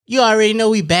You already know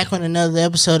we back on another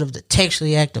episode of the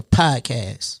Textually Active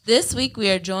Podcast. This week we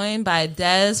are joined by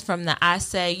Des from the I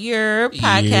Say Your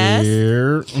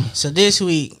podcast. Yeah. So this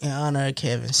week, in honor of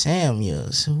Kevin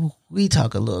Samuels, we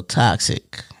talk a little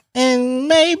toxic. And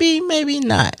maybe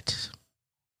not.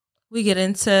 We get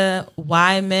into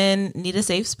why men need a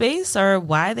safe space or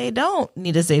why they don't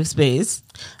need a safe space.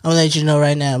 I'm going to let you know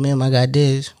right now, me and my guy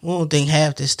Des, we don't think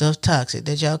half this stuff toxic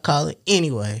that y'all call it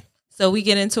anyway. So we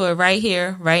get into it right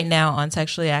here, right now on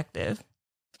Textually Active.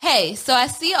 Hey, so I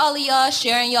see all of y'all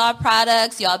sharing y'all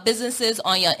products, y'all businesses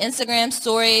on your Instagram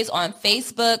stories, on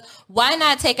Facebook. Why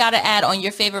not take out an ad on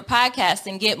your favorite podcast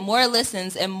and get more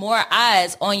listens and more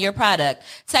eyes on your product?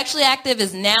 Textually Active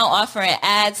is now offering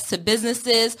ads to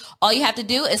businesses. All you have to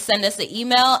do is send us an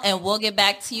email and we'll get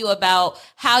back to you about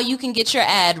how you can get your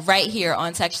ad right here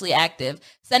on Textually Active.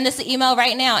 Send us an email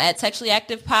right now at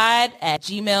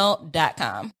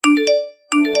textuallyactivepod@gmail.com.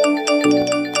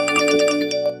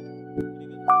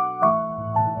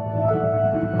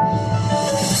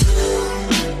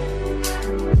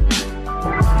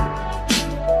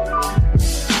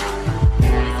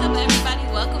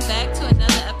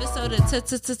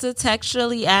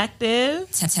 Textually Active.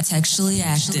 Textually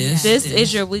Active. This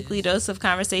is your weekly dose of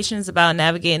conversations about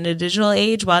navigating the digital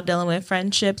age while dealing with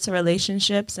friendships,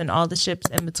 relationships, and all the ships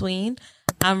in between.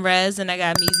 I'm Rez, and I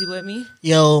got Meezy with me.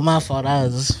 Yo, my fault. I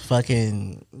was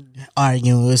fucking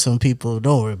arguing with some people.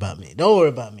 Don't worry about me.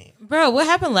 Bro, what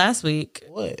happened last week?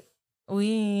 What?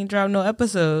 We ain't dropped no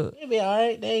episode. It'll be all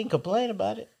right. They ain't complain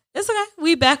about it. It's okay.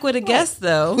 We back with a guest,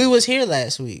 though. We was here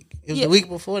last week. It was the week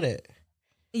before that.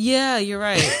 Yeah, you're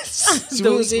right. We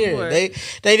was here. Before. They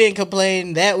didn't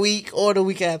complain that week or the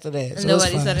week after that. So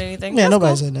nobody said anything. Yeah, That's nobody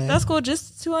cool. said that. That's cool.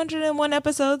 Just 201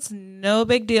 episodes. No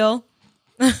big deal.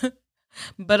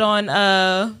 But on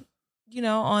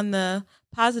on the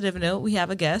positive note, we have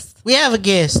a guest. We have a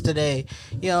guest today.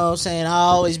 You know what I'm saying? I've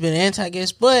always been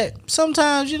anti-guest, but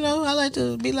sometimes, I like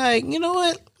to be like, you know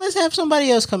what? Let's have somebody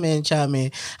else come in and chime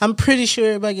in. I'm pretty sure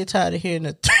everybody get tired of hearing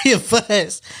the three of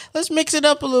us. Let's mix it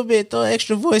up a little bit. Throw an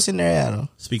extra voice in there, Adam.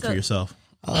 Speak for yourself.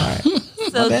 All right.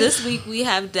 So this week we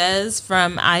have Des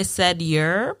from I Said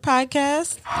Your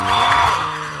podcast.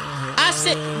 I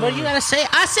said, what you gotta say?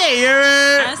 I said your.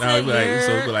 I said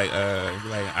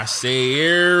I say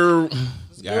your.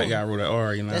 Gotta roll that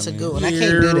R, That's a good one. I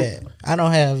can't do that. I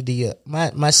don't have the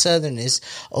my southernness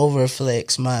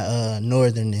overflex my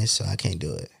northernness, so I can't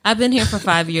do it. I've been here for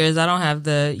 5 years. I don't have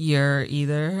the year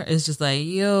either. It's just like,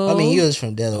 yo. I mean, you was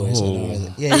from Delaware, so don't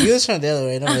really, you was from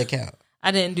Delaware. It don't really count.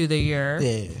 I didn't do the year.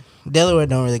 Yeah, Delaware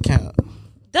don't really count.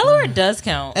 Delaware does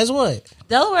count. As what?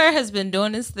 Delaware has been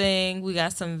doing this thing. We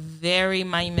got some very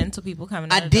monumental people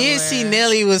coming out I of did Delaware. see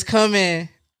Nelly was coming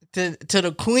to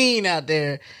the Queen out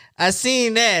there. I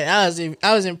seen that.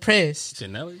 I was impressed.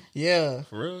 Nelly? Yeah.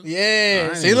 For real?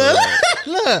 Yeah. See, look.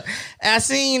 I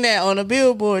seen that on the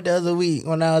billboard the other week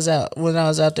when I was out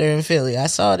there in Philly. I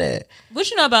saw that.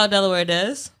 What you know about Delaware,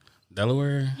 Des?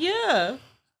 Delaware? Yeah.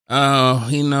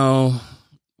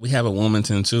 We have a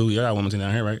Wilmington too. You got a Wilmington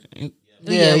down here, right?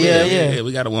 Yeah.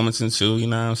 We got a Wilmington too. You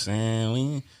know what I'm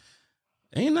saying?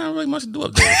 Ain't not really much to do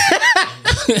up there.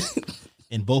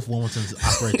 And both Wilmingtons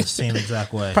operate the same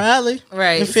exact way. Probably.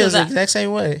 Right. It feels the exact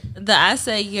same way. The I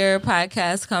Say Your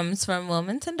podcast comes from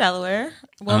Wilmington, Delaware.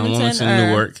 Wilmington,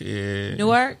 Newark. Yeah.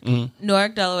 Newark? Mm-hmm.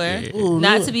 Newark, Delaware. Yeah. Ooh,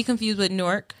 not to be confused with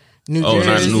Newark. New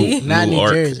Jersey. Not New New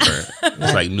Jersey. Jersey.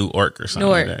 It's like Newark or something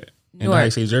Newark. like that. Newark. How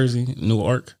you say Jersey?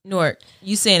 Newark? Newark.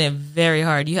 You saying it very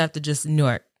hard. You have to just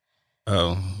Newark.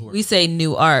 Oh. We say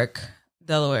Newark,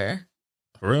 Delaware.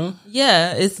 For real?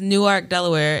 Yeah, it's Newark,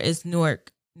 Delaware. It's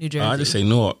Newark, New Jersey. I just say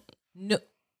Newark.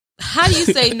 How do you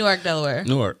say Newark, Delaware?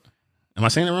 Newark. Am I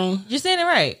saying it wrong? You're saying it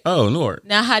right. Oh, Newark.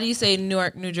 Now, how do you say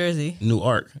Newark, New Jersey?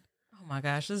 Newark. Oh my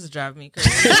gosh, this is driving me crazy.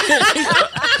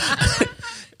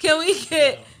 Can we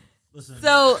get...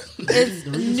 So, it's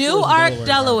Newark,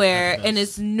 Delaware, and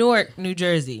it's Newark, New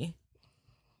Jersey.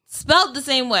 Spelled the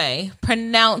same way,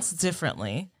 pronounced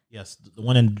differently. Yes, the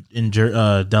one in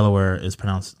Delaware is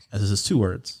pronounced as is 2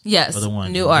 words. Yes, but the one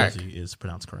in Newark New Jersey is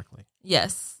pronounced correctly.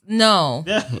 Yes. No.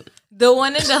 Yeah. The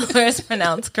one in Delaware is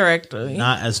pronounced correctly.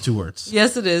 Not as 2 words.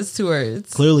 Yes, it is 2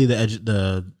 words. Clearly,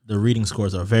 the reading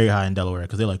scores are very high in Delaware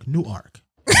because they're like Newark.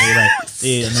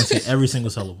 They enunciate every single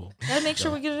syllable. Gotta make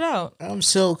sure we get it out. I'm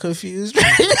so confused.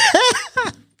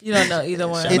 You don't know either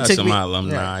one. Shout out to my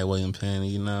alumni, William Penn,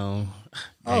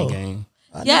 gang.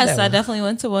 Yes, I definitely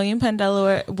went to William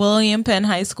Penn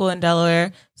High School in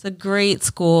Delaware. It's a great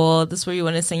school. This is where you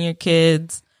want to send your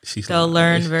kids. They'll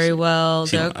learn very well.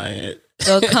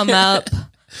 They'll come up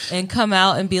and come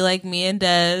out and be like me and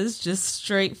Des, just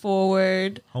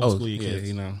straightforward. Homeschool your yeah, kids.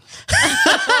 you know.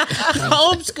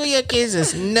 Homeschool your kids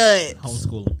is nuts.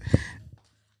 Homeschool them.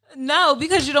 No,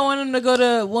 because you don't want them to go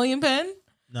to William Penn.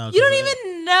 No, You don't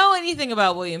even know anything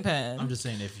about William Penn. I'm just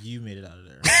saying, if you made it out of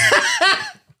there,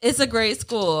 It's a great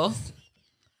school.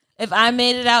 If I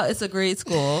made it out, it's a great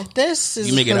school. This is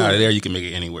You make it out of there, you can make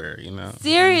it anywhere, you know.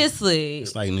 Seriously.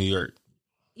 It's like New York.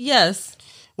 Yes.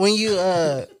 when you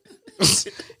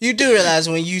you do realize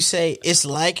when you say it's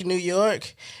like New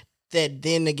York, that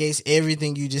then negates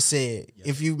everything you just said.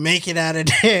 If you make it out of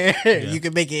there, you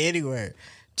can make it anywhere.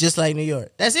 Just like New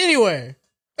York. That's anywhere.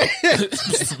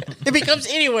 It becomes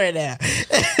anywhere now.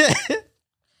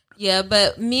 Yeah,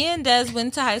 but me and Des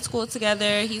went to high school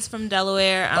together. He's from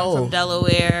Delaware. I'm Oh. from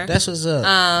Delaware. That's what's up.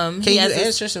 Can Can you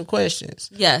answer some questions?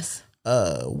 Yes.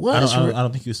 I What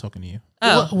don't think he was talking to you.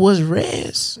 Oh. what was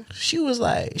Rez? She was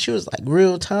like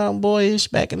real tomboyish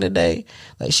back in the day.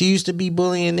 Like she used to be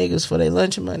bullying niggas for their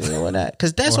lunch money and whatnot.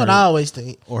 Because that's what I always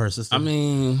think. Or her sister. I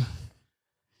mean,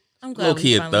 I'm glad low we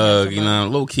key a finally thug, had you know,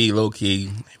 low key.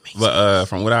 But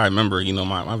from what I remember, you know,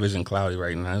 my vision cloudy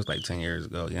right now. It was like 10 years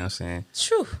ago. You know what I'm saying?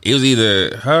 True. It was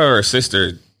either her or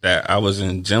sister that I was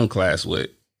in gym class with,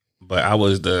 but I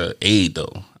was the aide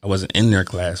though. I wasn't in their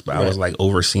class, but I was like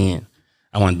overseeing.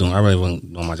 I really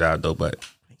wasn't doing my job though, but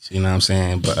you know what I'm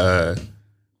saying? But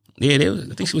yeah,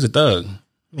 I think she was a thug.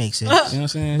 Makes sense. You know what I'm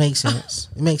saying? Makes sense.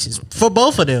 It makes sense. For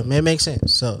both of them, it makes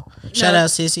sense. So shout out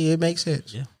Sissy, it makes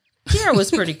sense. Yeah. Kiara was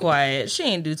pretty quiet. She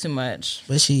ain't do too much.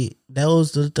 But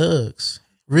those the thugs.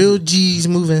 Real G's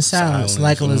moving silence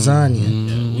like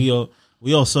lasagna. Yeah,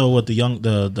 we all saw what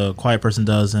the quiet person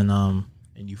does in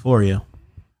Euphoria. You know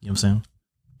what I'm saying?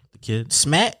 The kid.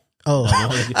 Smack? Oh.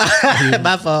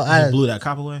 My fault. He blew that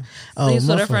cop away. Sleeps with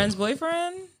my her fault. friend's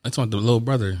boyfriend? I told the little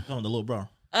brother. Oh, the little bro.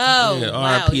 Oh, Yeah,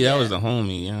 wow. R.I.P. Yeah. That was the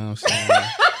homie. You know what I'm saying?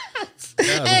 That was the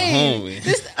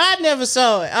homie. I never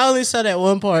saw it. I only saw that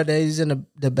one part that he's in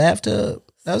the bathtub.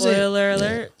 That was Spoiler it.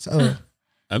 alert. So,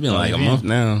 I've been like a month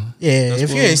now. yeah, That's if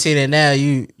cool. you ain't seen it now,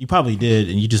 you probably did,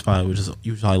 and you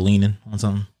were probably leaning on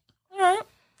something. All right.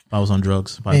 I was on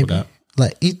drugs. Probably maybe forgot.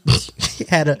 like he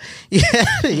had a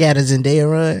Zendaya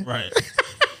run. Right.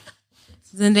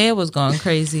 Zendaya was going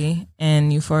crazy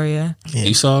in Euphoria. Yeah.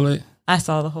 You saw it? I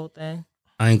saw the whole thing.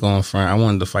 I ain't going front. I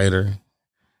wanted to fight her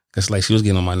because like she was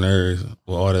getting on my nerves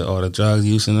with all the drugs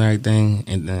use and everything,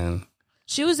 and then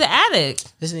She was an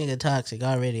addict. This nigga toxic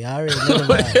already. I already know the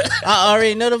vibes. I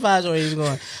already know the vibes where he's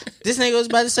going. This nigga was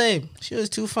about to say, she was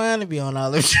too fine to be on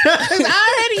all the drugs.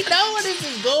 I already know where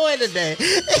this is going today.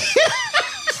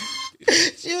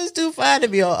 She was too fine to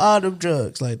be on all them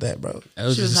drugs like that, bro. that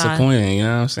was She just was high. disappointing. You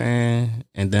know what I'm saying?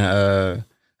 And then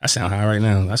I sound high right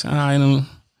now. I sound high in them.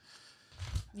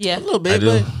 Yeah. A little I bit, do.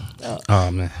 but Oh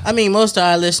man, I mean, most of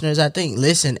our listeners, I think,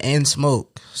 listen and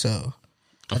smoke. So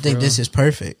I think this is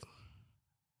perfect.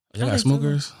 y'all got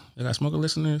smokers? Y'all got smoker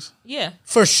listeners? Yeah.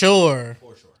 For sure.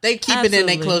 They keep it in their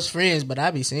Absolutely. close friends, but I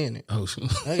be seeing it. Oh shoot.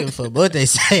 I don't give a fuck what they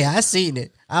say. I seen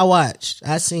it. I watched.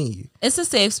 I seen you. It's a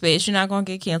safe space. You're not going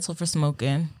to get canceled for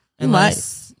smoking. You might.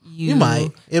 unless You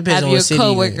might. It depends have on your what city you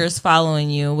in. coworkers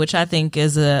following you, which I think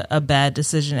is a bad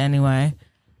decision anyway.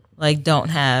 Like, don't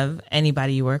have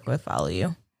anybody you work with follow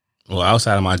you. Well,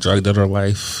 outside of my drug dealer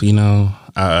life, you know,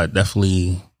 I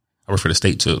work for the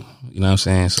state too. You know what I'm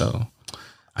saying? So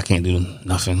I can't do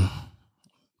nothing.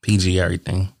 PG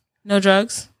everything. No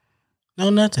drugs? No,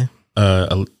 nothing.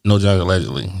 No drug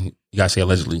allegedly. You gotta say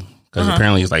allegedly because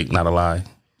apparently it's like not a lie.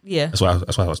 Yeah. That's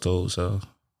what I was told. So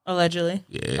Allegedly.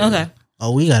 yeah. Okay.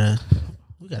 Oh, we gotta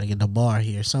get the bar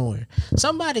here somewhere.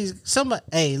 Somebody.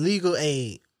 Hey, legal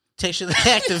aid. Textually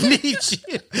active needs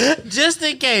you. Just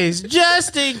in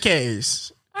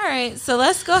case. All right. So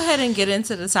let's go ahead and get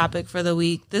into the topic for the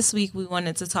week. This week we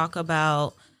wanted to talk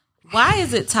about why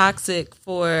is it toxic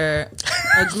for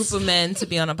a group of men to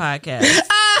be on a podcast?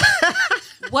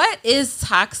 What is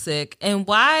toxic and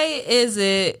why is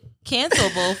it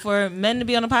cancelable for men to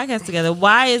be on a podcast together?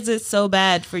 Why is it so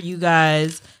bad for you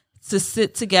guys to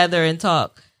sit together and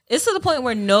talk? It's to the point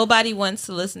where nobody wants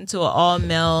to listen to an all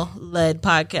male led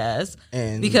podcast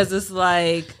And because it's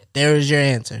like, there is your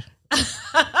answer.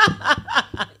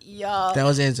 y'all That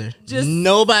was the answer. Just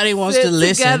Nobody wants sit to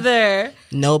listen. together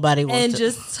Nobody wants and to.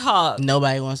 just talk.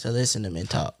 Nobody wants to listen to men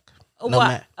talk. No,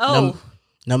 Why?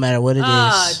 no matter what it is.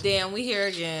 Ah, damn, we here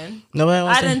again. Nobody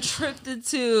wants I to. done tripped it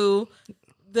to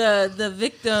the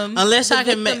victim. Unless the I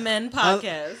can victim ma- men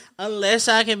podcast. Unless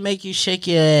I can make you shake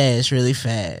your ass really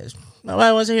fast.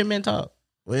 Nobody wants to hear men talk.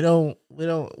 We don't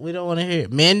want to hear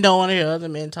it. Men don't want to hear other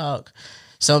men talk.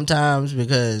 Sometimes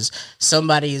because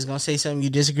somebody is gonna say something you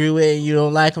disagree with and you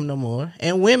don't like them no more.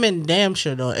 And women damn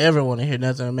sure don't ever want to hear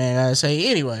nothing a man gotta say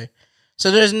anyway. So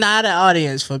there's not an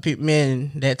audience for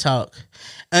men that talk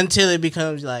until it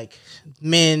becomes like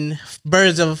men,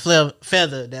 birds of a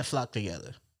feather that flock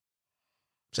together.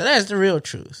 So that's the real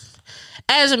truth.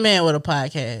 As a man with a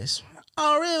podcast,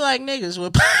 I don't really like niggas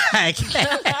with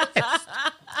podcasts.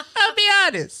 I'll be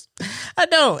honest. I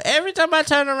don't. Every time I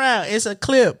turn around, it's a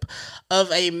clip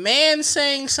of a man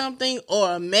saying something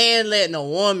or a man letting a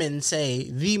woman say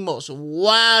the most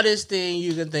wildest thing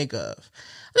you can think of.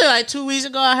 Like 2 weeks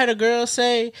ago, I heard a girl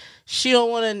say she don't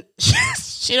want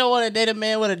to date a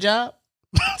man with a job.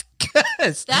 That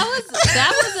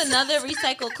was another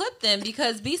recycled clip then,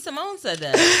 because B. Simone said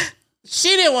that. She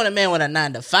didn't want a man with a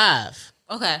 9 to 5.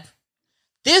 Okay.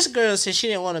 This girl said she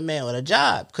didn't want a man with a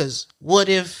job because what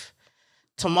if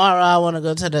tomorrow I want to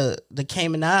go to the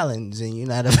Cayman Islands and you're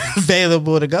not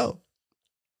available to go?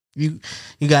 You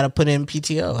got to put in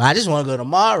PTO. I just want to go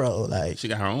tomorrow. Like, she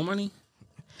got her own money,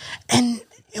 and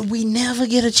we never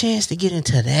get a chance to get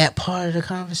into that part of the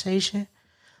conversation.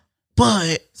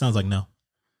 But sounds like no.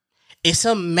 It's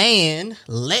a man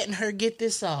letting her get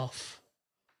this off.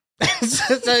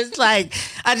 So it's like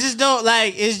I just don't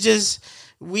like. It's just.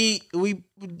 We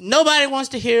nobody wants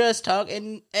to hear us talk,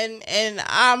 and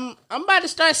I'm about to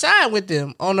start siding with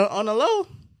them on the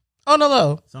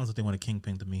low. Sounds like they want a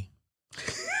kingpin to me.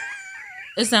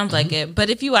 It sounds like it,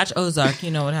 but if you watch Ozark, you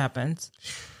know what happens.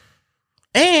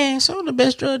 And some of the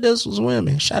best drug dealers was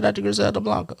women. Shout out to Griselda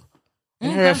Blanco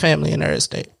and her family and her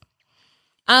estate.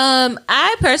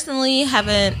 I personally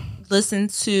haven't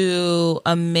listened to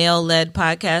a male-led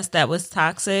podcast that was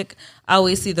toxic. I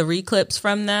always see the reclips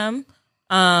from them.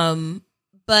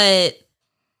 But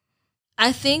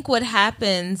I think what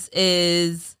happens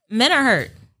is men are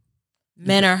hurt.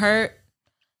 Men are hurt.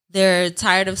 They're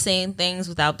tired of saying things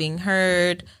without being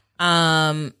heard.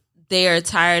 They are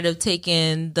tired of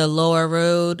taking the lower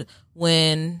road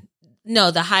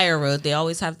the higher road. They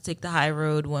always have to take the high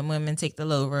road when women take the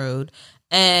low road.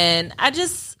 And I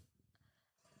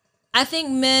think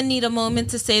men need a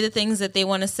moment to say the things that they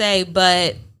want to say,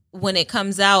 but when it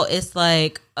comes out, it's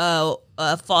like a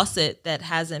faucet that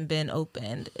hasn't been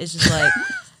opened. It's just like,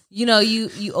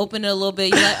 you open it a little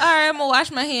bit. You're like, all right, I'm going to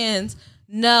wash my hands.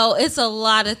 No, it's a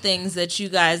lot of things that you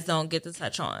guys don't get to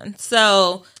touch on.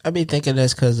 So I be thinking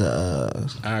that's because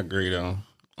I agree, though.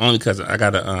 Only because I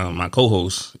got my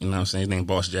co-host, you know what I'm saying? His name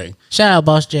Boss J. Shout out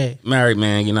Boss J. Married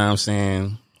man, you know what I'm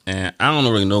saying? And I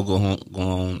don't really know going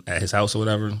on at his house or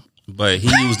whatever, but he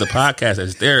used the podcast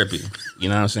as therapy. You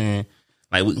know what I'm saying?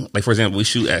 Like for example, we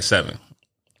shoot at 7,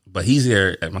 but he's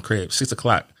there at my crib 6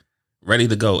 o'clock, ready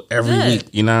to go every week.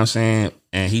 You know what I'm saying?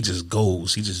 And he just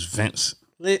goes, he just vents.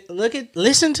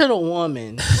 Listen to the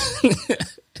woman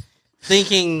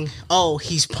thinking, oh,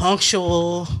 he's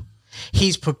punctual,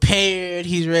 he's prepared,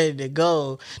 he's ready to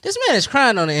go. This man is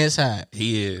crying on the inside.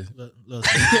 He is. This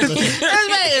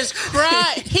man is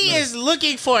crying. He is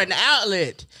looking for an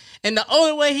outlet, and the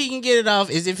only way he can get it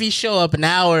off is if he show up an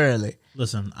hour early.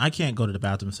 Listen, I can't go to the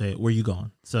bathroom and say, where you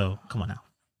going? So, come on now.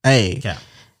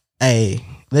 Hey,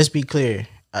 let's be clear.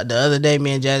 The other day,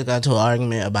 me and Jazz got into an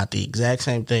argument about the exact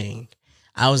same thing.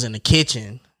 I was in the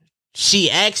kitchen. She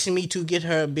asked me to get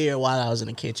her a beer while I was in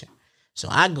the kitchen. So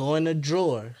I go in the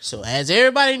drawer. So as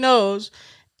everybody knows,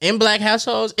 in black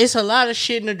households, it's a lot of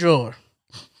shit in the drawer.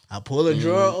 I pull a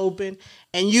drawer open,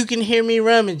 and you can hear me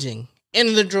rummaging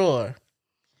in the drawer.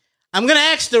 I'm going to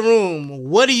ask the room,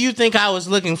 what do you think I was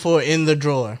looking for in the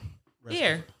drawer?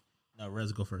 Beer. No,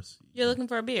 Rez, go first. You're looking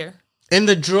for a beer. In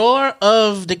the drawer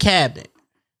of the cabinet.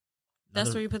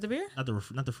 That's where you put the beer? Not the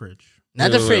fridge.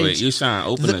 Not the fridge. Wait. You trying to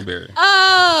open the beer.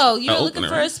 Oh, you're looking opener,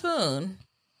 for right? a spoon.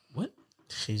 What?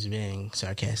 She's being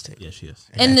sarcastic. Yeah, she is.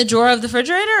 In the drawer of the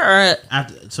refrigerator? Or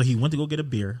So he went to go get a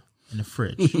beer in the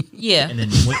fridge. yeah. And then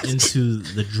went into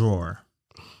the drawer.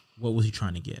 What was he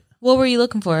trying to get? What were you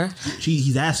looking for?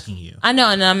 He's asking you. I know,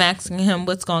 and I'm asking him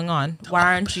what's going on.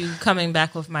 Why aren't you coming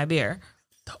back with my beer?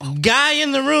 Guy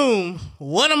in the room,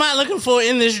 what am I looking for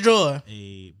in this drawer?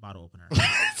 A bottle opener.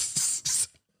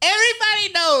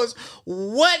 Everybody knows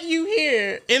what you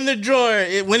hear in the drawer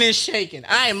when it's shaking.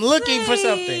 I am looking for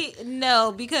something.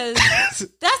 No, because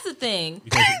that's the thing.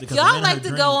 Because Y'all like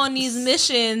to go on these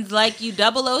missions like you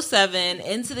 007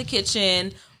 into the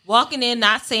kitchen, walking in,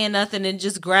 not saying nothing, and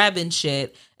just grabbing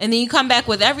shit. And then you come back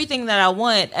with everything that I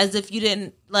want as if you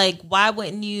didn't, like, why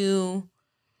wouldn't you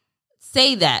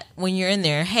say that when you're in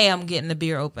there? Hey, I'm getting a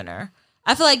beer opener.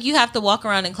 I feel like you have to walk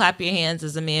around and clap your hands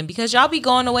as a man because y'all be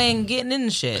going away and getting in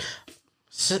the shit.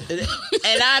 So, and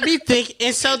I be thinking,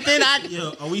 and so then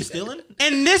Yo, are we stealing?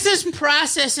 and this is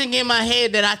processing in my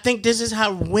head that I think this is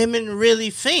how women really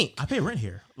think. I pay rent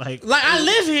here. Like I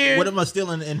live here. What am I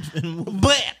stealing?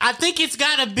 But I think it's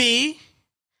gotta be,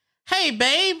 hey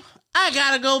babe, I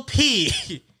gotta go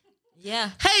pee. Yeah.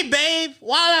 Hey babe,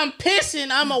 while I'm pissing,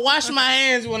 I'm gonna wash my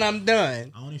hands when I'm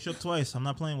done. I only shook twice. I'm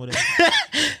not playing with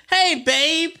it. Hey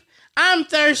babe, I'm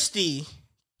thirsty.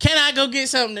 Can I go get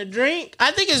something to drink? I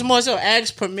think it's more so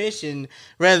ask permission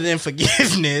rather than Do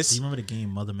forgiveness. you remember the game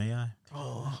Mother May I?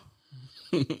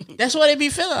 That's what it be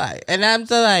feeling like. And I'm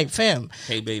still like, fam,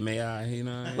 Hey, babe, may I? You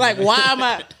know, like why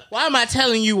am I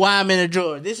telling you why I'm in a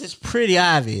drawer? This is pretty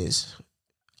obvious.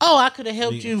 Oh, I could have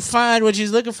helped you find what you're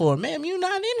looking for. Ma'am, you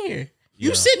not in here. You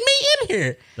Yeah. sent me in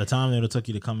here. The time it took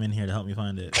you to come in here to help me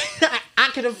find it. I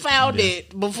could have found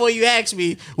it before you asked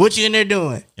me what you in there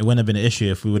doing. It wouldn't have been an issue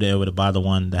if we were able to buy the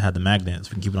one that had the magnets.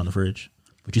 We can keep it on the fridge.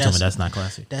 But you told me that's not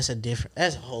classy. That's a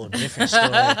whole different story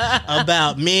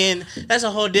about men. That's a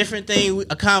whole different thing,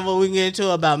 a convo we can get into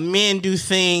about men do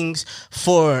things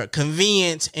for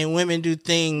convenience and women do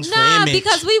things for Nah, image.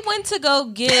 because we went to go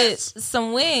get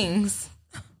some wings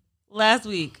last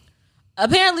week.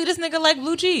 Apparently, this nigga like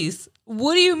blue cheese.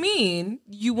 What do you mean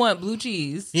you want blue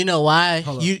cheese? You know why?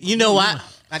 You know why?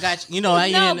 I got you. You know why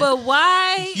you No, didn't. but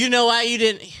why? You know why you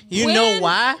didn't. You know When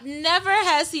why? Never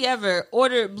has he ever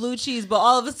ordered blue cheese, but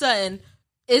all of a sudden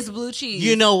it's blue cheese.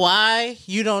 You know why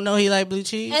you don't know he like blue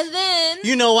cheese? And then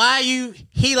You know why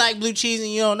he like blue cheese and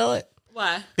you don't know it?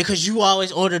 why? Because you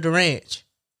always order the ranch.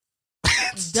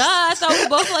 Duh, I thought we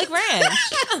both like ranch.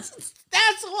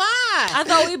 That's why. I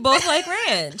thought we both like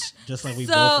ranch. Just like we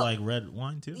So- both like red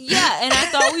wine too. Yeah, and I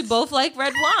thought we both like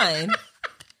red wine.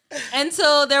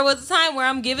 Until there was a time where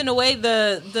I'm giving away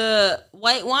the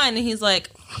white wine, and he's like,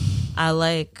 I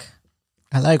like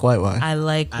like white wine.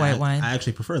 white wine. I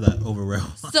actually prefer that over red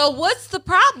wine. So what's the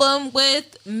problem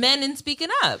with men and speaking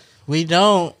up? We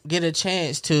don't get a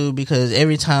chance to because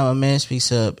every time a man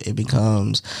speaks up, it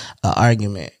becomes an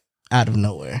argument out of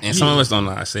nowhere. and some of us don't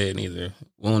know how to say it either.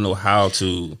 We don't know how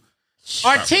to.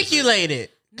 Articulate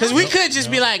it. Because we could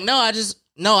just be like,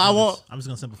 I won't. I'm just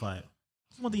gonna simplify it.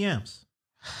 I want the yams.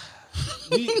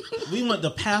 We went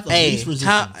the path of Hey, least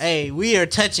resistance. we are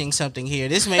touching something here.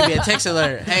 This may be a text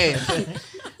alert. Hey,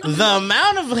 the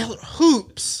amount of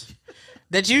hoops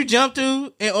that you jump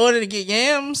through in order to get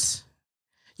yams,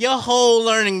 your whole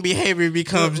learning behavior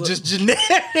becomes just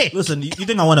generic. Listen, you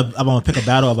think I want to pick a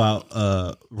battle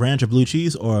about ranch or blue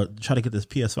cheese, or try to get this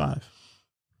PS5?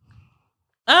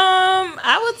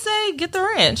 I would say get the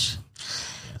ranch.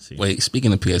 Wait,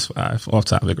 speaking of PS5, off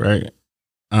topic, right?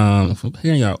 From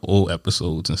hearing y'all old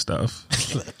episodes and stuff.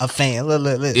 A fan.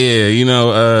 Look. Yeah, you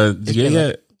know, did you get it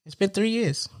yet? It's been 3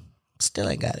 years. Still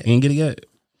ain't got it. You didn't get it yet?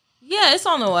 Yeah, it's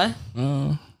on the way.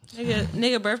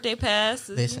 Nigga birthday pass.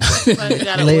 Listen. You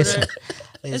gotta Listen. order.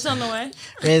 It's on the way.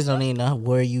 Reds don't even know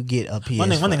where you get a PS5. One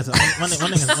thing.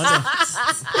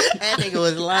 That nigga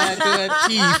was lying to her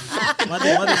teeth.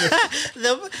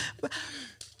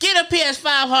 Get a PS5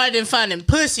 harder than finding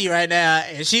pussy right now,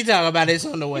 and she talking about it's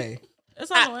on the way. It's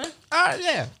on the way.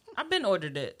 Yeah. I've been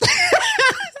ordered it.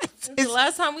 It's the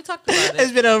last time we talked about it.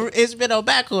 It's been on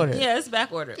back order. Yeah, it's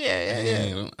back ordered.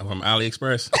 Yeah. From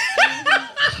AliExpress.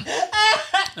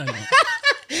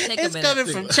 Take a It's minute. coming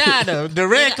from China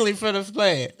directly from the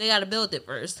plant. They gotta build it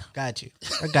first. Got you.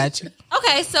 I got you.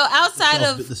 Okay, so outside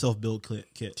of the self-build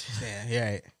kit. Yeah, you're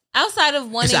right. outside of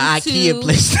It's wanting an IKEA to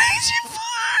PlayStation.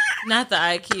 not the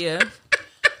IKEA.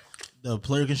 The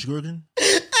player Gurgen.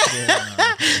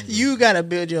 You gotta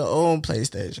build your own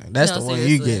PlayStation. That's No, the one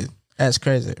you seriously. get. That's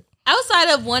crazy. Outside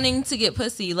of wanting to get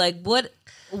pussy, like what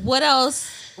else?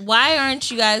 Why aren't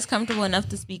you guys comfortable enough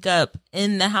to speak up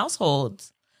in the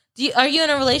households? Are you in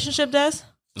a relationship, Des?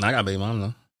 No, I got a baby mom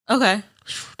though. Okay.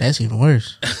 That's even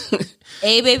worse.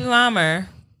 A baby mama.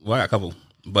 Well, I got a couple,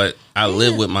 but I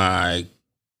live with my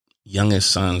youngest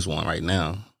son's one right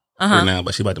now. Right now,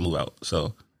 but she about to move out.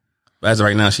 So, but as of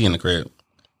right now, she in the crib.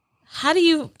 How do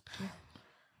you?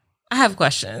 I have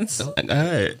questions. All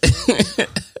right.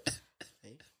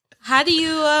 How do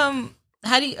you?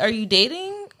 Are you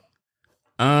dating?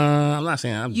 I'm not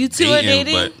saying I'm. You two are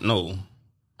dating? but no,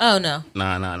 Oh no.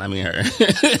 nah, not me and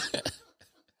her.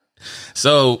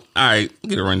 So, all right,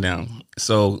 get a rundown.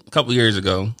 So, a couple years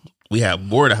ago, we had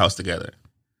bought a house together.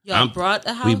 Y'all brought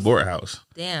a house. We bought a house.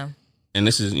 Damn. And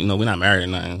this is, we're not married or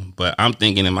nothing, but I'm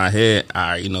thinking in my head, all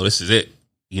right, this is it.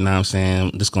 You know what I'm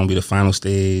saying? This is going to be the final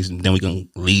stage, and then we can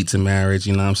lead to marriage.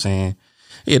 You know what I'm saying?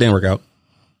 It didn't work out.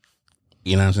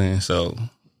 You know what I'm saying? So,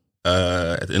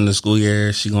 at the end of the school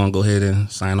year, she going to go ahead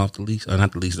and sign off the lease, or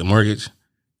not the lease, the mortgage,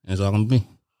 and it's all going to be.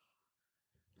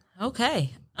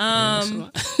 Okay.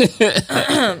 In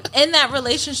that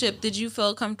relationship, did you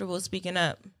feel comfortable speaking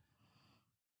up?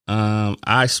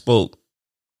 I spoke.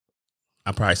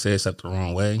 I probably said something the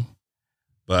wrong way,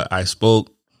 but I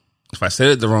spoke. If I said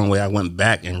it the wrong way, I went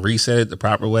back and resaid it the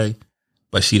proper way,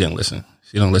 but she didn't listen.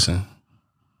 She don't listen.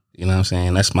 You know what I'm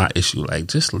saying? That's my issue. Like,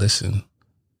 just listen.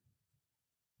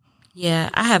 Yeah,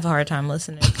 I have a hard time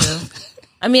listening too.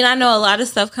 I mean, I know a lot of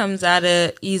stuff comes out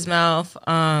of E's mouth,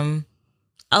 a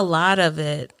lot of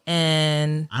it,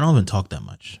 and I don't even talk that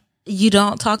much. You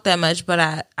don't talk that much,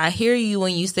 but I hear you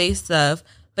when you say stuff,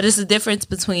 but it's the difference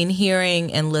between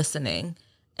hearing and listening,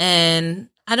 and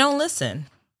I don't listen.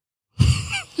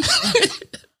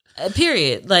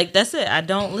 Period. Like, that's it. I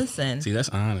don't listen. See, that's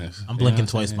honest. I'm blinking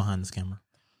twice behind this camera.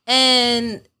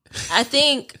 And I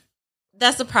think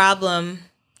that's a problem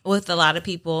with a lot of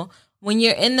people. When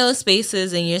you're in those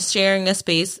spaces and you're sharing a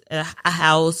space, a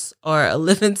house or a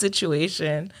living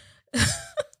situation,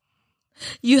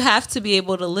 you have to be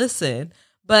able to listen.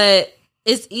 But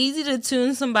it's easy to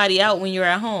tune somebody out when you're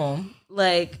at home.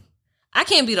 Like, I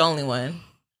can't be the only one.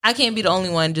 I can't be the only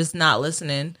one just not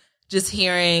listening, just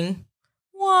hearing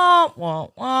wah, wah,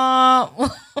 wah, wah.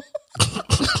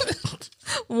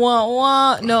 Wah,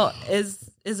 wah. No,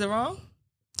 is it wrong?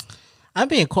 I'm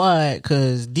being quiet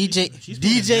because DJ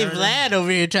Vlad over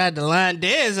here tried to line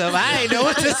dance up. I ain't know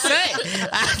what to say.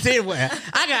 I said, well,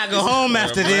 I gotta go home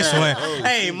after this one.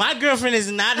 Hey, my girlfriend is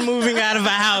not moving out of a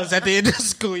house at the end of the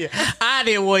school year. I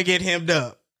didn't want to get hemmed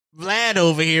up. Vlad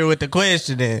over here with the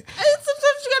questioning.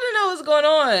 Sometimes you gotta know what's going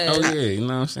on. Oh yeah, you know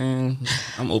what I'm saying?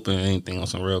 I'm open to anything on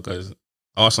some real, because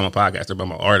also I'm a podcaster, but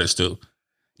I'm an artist too.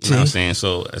 You know what I'm saying?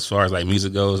 So as far as like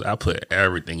music goes, I put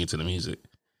everything into the music.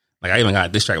 Like, I even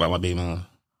got distracted by my baby mom.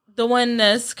 The one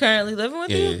that's currently living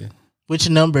with you? Yeah. Which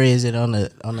number is it on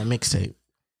the mixtape?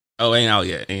 Oh, ain't out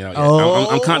yet. Oh.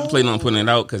 I'm contemplating on putting it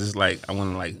out because it's like I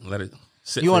want to like let it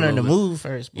sit. You for want a her to little bit. move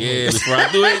first. Boy. Yeah, before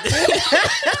I do it.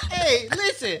 Hey,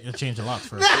 listen. You'll change the locks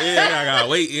first. Yeah, I gotta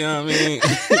wait. You know what I mean?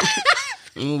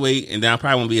 I'm gonna wait, and then I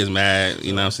probably won't be as mad.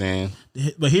 You know what I'm saying?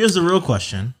 But here's the real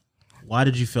question: why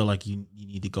did you feel like you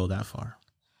need to go that far?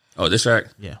 Oh, this track?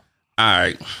 Yeah. All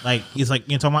right. Like, it's like,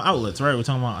 you're talking about outlets, right? We're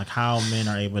talking about like how men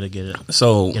are able to get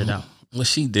it out. What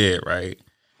she did, right?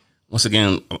 Once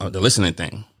again, the listening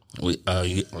thing. A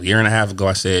year and a half ago,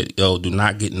 I said, yo, do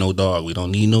not get no dog. We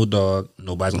don't need no dog.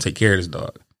 Nobody's gonna take care of this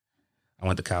dog. I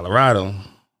went to Colorado.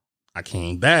 I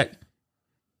came back,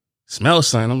 smelled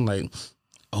something. I'm like,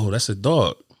 oh, that's a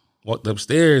dog. Walked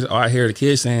upstairs. Oh, I hear the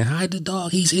kid saying, hi, the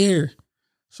dog. He's here.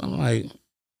 So I'm like,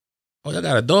 oh, y'all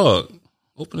got a dog.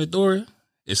 Open the door.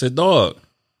 It's a dog.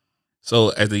 So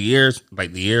as the year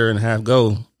and a half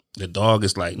go, the dog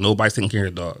is like, nobody's taking care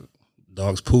of the dog.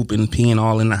 Dog's pooping, peeing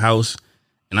all in the house.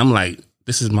 And I'm like,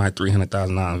 this is my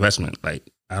 $300,000 investment. Like,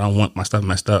 I don't want my stuff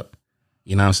messed up.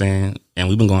 You know what I'm saying? And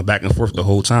we've been going back and forth the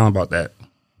whole time about that.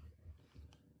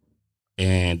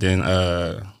 And then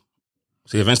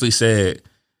she eventually said,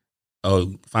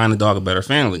 oh, find the dog a better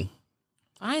family.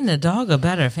 Find the dog a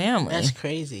better family. That's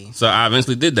crazy. So I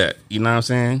eventually did that. You know what I'm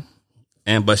saying?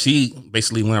 But she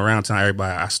basically went around telling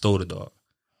everybody I stole the dog.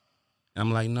 And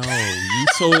I'm like, no, you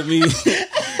told me.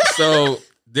 So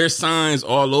there's signs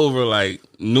all over like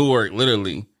Newark,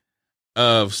 literally,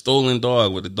 of stolen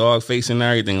dog with the dog face and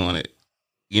everything on it.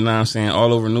 You know what I'm saying?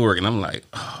 All over Newark. And I'm like,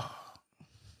 oh.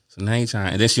 So now you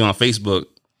trying. And then she on Facebook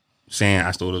saying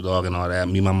I stole the dog and all that.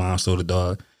 Me and my mom stole the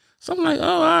dog. So I'm like, oh,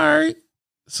 all right.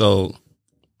 So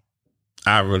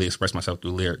I really expressed myself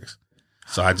through lyrics.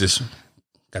 So I just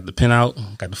got the pen out,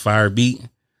 got the fire beat.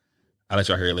 I'll let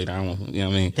y'all hear it later. I don't, you know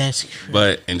what I mean? That's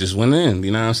crazy. And just went in.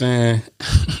 You know what I'm saying?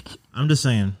 I'm just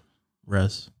saying,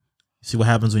 Rez, you see what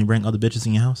happens when you bring other bitches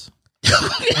in your house?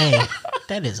 Hey,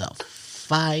 that is a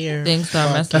fire. Things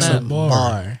start messing That's up. a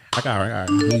bar. Like, all right.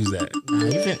 Use that.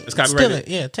 It's copyrighted. Steal it.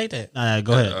 Yeah, take that.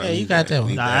 Go ahead. Yeah, you got that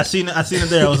one. I seen it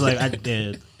there. I was like, I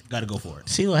did. Got to go for it.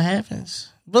 See what happens.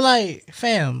 But like,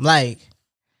 fam, like,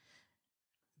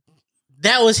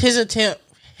 that was his attempt.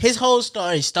 His whole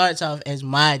story starts off as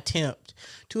my attempt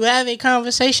to have a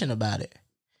conversation about it.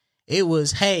 It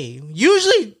was, hey,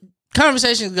 usually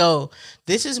conversations go,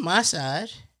 this is my side.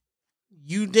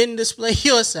 You didn't display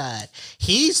your side.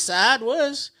 His side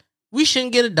was, we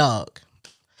shouldn't get a dog.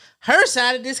 Her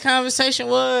side of this conversation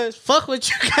was, fuck what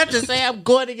you got to say, I'm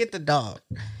going to get the dog.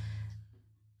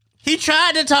 He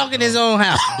tried to talk in his own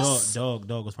house. Dog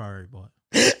was probably bought.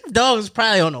 Dog was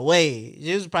probably on the way.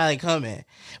 It was probably coming.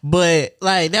 But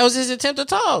like, that was his attempt to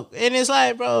talk. And it's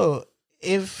like, bro,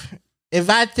 if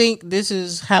I think this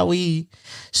is how we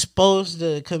supposed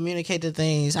to communicate the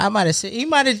things, I might have said, you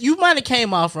might have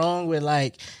came off wrong with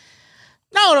like,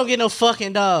 No, don't get no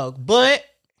fucking dog. But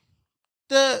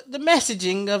the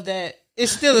messaging of that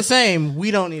is still the same.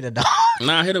 We don't need a dog.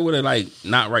 Nah, I hit it with it like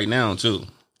not right now too.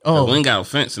 Oh, we ain't got a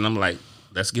fence, and I'm like,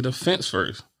 let's get a fence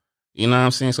first. You know what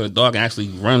I'm saying? So the dog can actually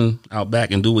run out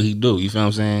back and do what he do. You feel what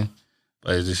I'm saying?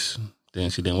 But it's just then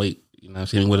she didn't wait. You know what I'm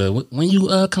saying? With a when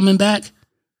you coming back?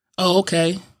 Oh,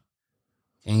 okay.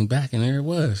 Came back and there it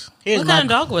was. What kind of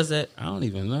dog was it? I don't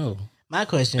even know. My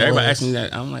question Everybody was, asked me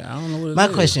that. I'm like, I don't know what it is. my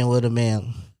question would have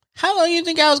been, how long you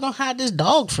think I was going to hide this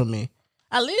dog from me?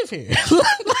 I live here.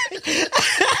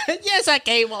 Yes, I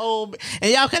came home.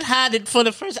 And y'all could hide it for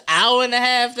the first hour and a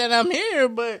half that I'm here.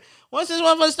 But once this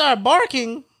motherfucker start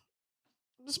barking,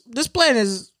 this plan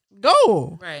is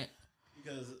go. Right.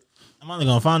 Because I'm either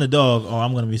gonna find a dog, or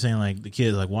I'm gonna be saying like the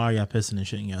kids, like, why are y'all pissing and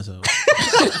shitting yourselves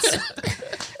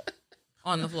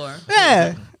on the floor?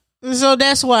 Yeah. So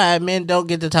that's why men don't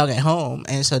get to talk at home.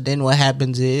 And so then what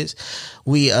happens is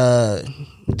we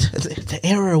the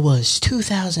era was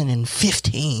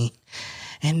 2015.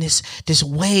 And this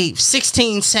wave,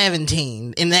 16,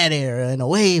 17 in that era, and a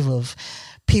wave of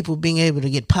people being able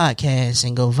to get podcasts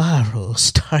and go viral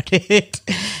started.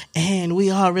 And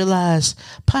we all realized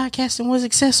podcasting was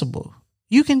accessible.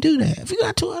 You can do that. If you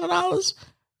got $200,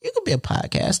 you can be a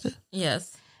podcaster.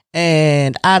 Yes.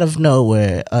 And out of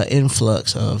nowhere, an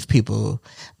influx of people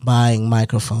buying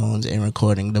microphones and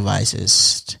recording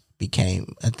devices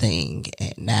became a thing.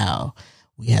 And now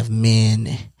we have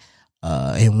men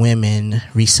and women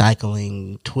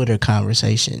recycling Twitter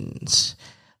conversations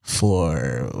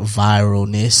for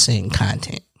viralness and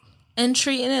content. And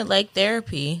treating it like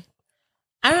therapy.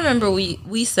 I remember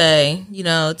we say,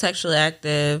 textually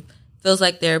active feels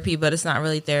like therapy, but it's not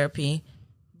really therapy.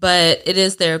 But it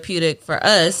is therapeutic for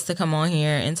us to come on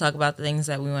here and talk about the things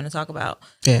that we want to talk about.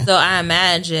 Yeah. So I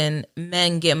imagine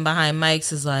men getting behind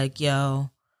mics is like,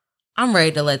 yo, I'm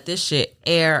ready to let this shit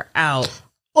air out.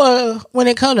 Well, when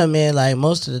it comes to men, like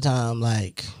most of the time,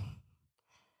 like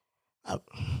we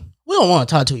don't want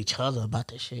to talk to each other about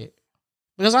this shit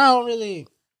because I don't really.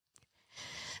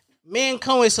 Men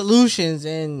come with solutions,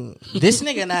 and this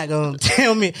nigga not gonna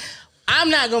tell me. I'm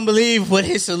not gonna believe what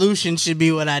his solution should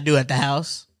be. What I do at the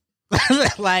house,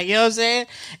 like you know what I'm saying.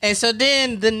 And so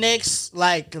then the next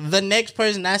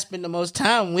person I spend the most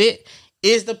time with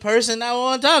is the person I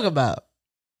want to talk about.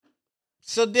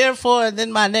 So therefore,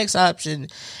 then my next option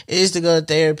is to go to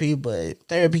therapy, but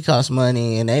therapy costs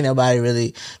money, and ain't nobody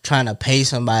really trying to pay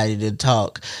somebody to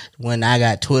talk when I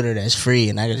got Twitter that's free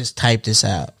and I can just type this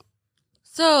out.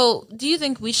 So, do you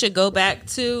think we should go back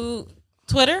to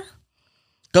Twitter?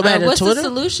 Go back to what's Twitter? the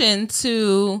solution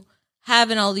to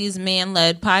having all these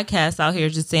man-led podcasts out here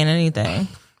just saying anything?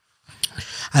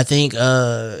 I think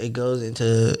it goes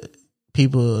into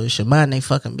people should mind their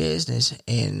fucking business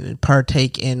and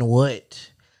partake in what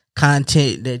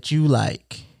content that you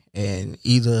like and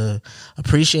either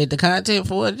appreciate the content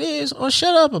for what it is or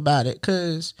shut up about it.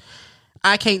 Because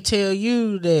I can't tell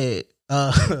you that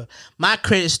my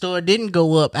credit score didn't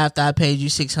go up after I paid you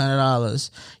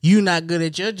 $600. You not good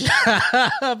at your job.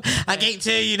 I can't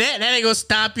tell you that. That ain't gonna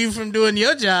stop you from doing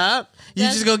your job. You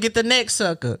just gonna get the next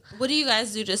sucker. What do you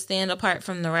guys do to stand apart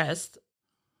from the rest?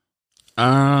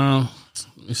 Let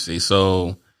me see.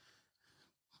 So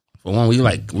for one, we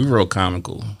real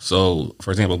comical. So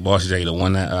for example, Boss J, the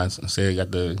one that I said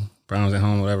got the Browns at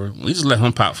home, whatever. We just let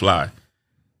him pop fly.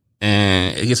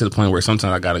 And it gets to the point where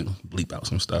sometimes I gotta bleep out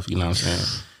some stuff, you know what I'm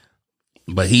saying?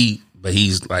 But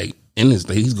he's like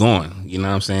he's gone, you know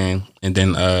what I'm saying? And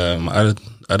then my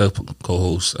other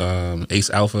co-host,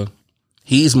 Ace Alpha,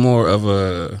 he's more of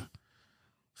a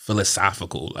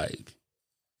philosophical, like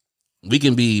we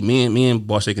can be me and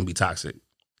Boss J can be toxic,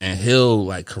 and he'll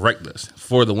like correct us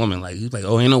for the woman. Like he's like,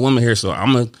 oh, ain't no woman here, so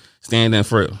I'm gonna stand in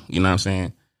for it, you know what I'm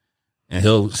saying? And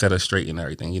he'll set us straight and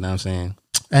everything, you know what I'm saying?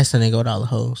 That's the nigga with all the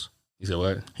hoes. You said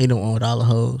what? He the one with all the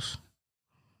hoes.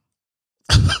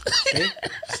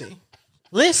 See?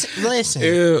 Listen.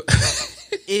 Ew.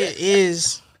 It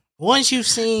is, once you've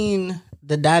seen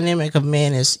the dynamic of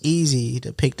men, it's easy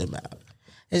to pick them out.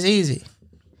 It's easy.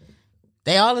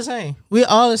 They all the same. We're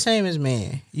all the same as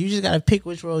men. You just got to pick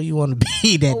which role you want to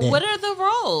be that day. What are the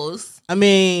roles? I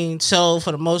mean, so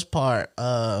for the most part,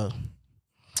 I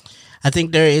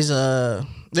think there's a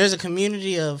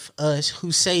community of us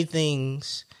who say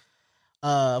things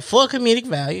for comedic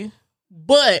value,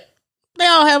 but they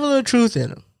all have a little truth in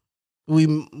them. We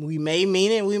may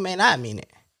mean it, we may not mean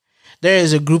it. There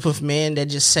is a group of men that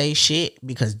just say shit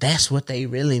because that's what they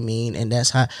really mean, and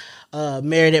that's how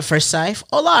Married at First Sight,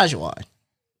 Olajuwon.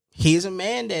 He's a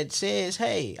man that says,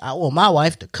 hey, I want my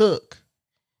wife to cook.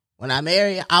 When I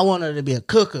marry, I want her to be a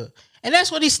cooker. And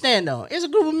that's what he stand on. It's a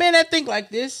group of men that think like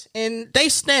this, and they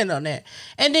stand on that.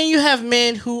 And then you have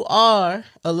men who are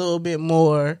a little bit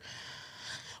more,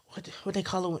 what they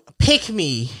call it, pick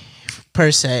me, per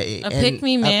se. Pick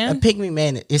me man? A pick me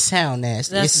man, it sound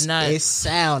nasty. That's nuts. It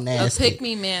sound nasty. A pick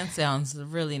me man sounds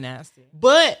really nasty.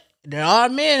 But there are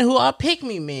men who are pick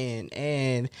me men,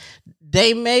 and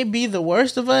they may be the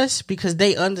worst of us because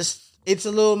they understand. It's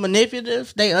a little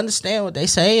manipulative. They understand what they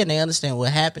say and they understand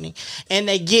what's happening, and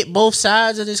they get both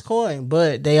sides of this coin,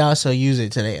 but they also use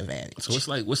it to their advantage. So it's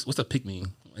like, what's a pick me?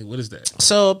 Like, what is that?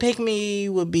 So a pick me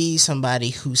would be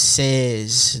somebody who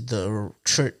says the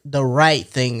right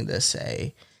thing to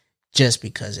say just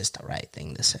because it's the right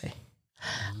thing to say.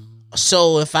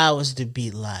 So if I was to be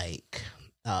like,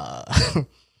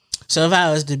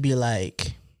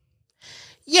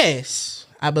 yes,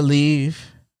 I believe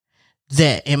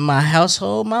that in my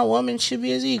household, my woman should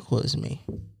be as equal as me.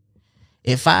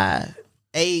 If I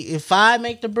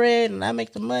make the bread and I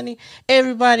make the money,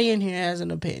 everybody in here has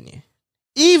an opinion.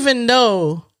 Even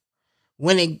though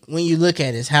when you look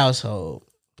at his household,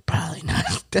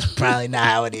 that's probably not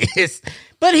how it is.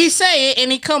 But he say it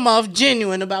and he come off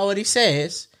genuine about what he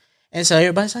says. And so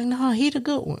everybody's like, no, he the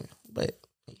good one. But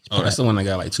that's the one that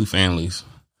got like 2 families.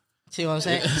 See what I'm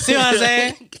saying? See what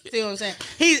I'm saying?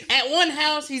 He's at one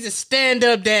house, he's a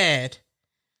stand-up dad.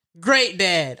 Great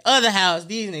dad. Other house,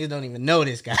 these niggas don't even know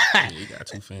this guy. Yeah, he got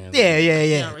 2 families. Yeah.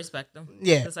 You don't respect them.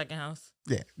 Yeah. The second house.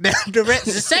 Yeah. The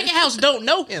second house don't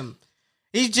know him.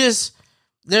 He's just,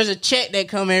 there's a check that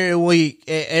come every week,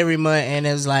 every month, and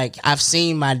it's like, I've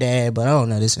seen my dad, but I don't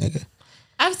know this nigga.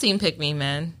 I've seen pick me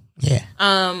men. Yeah.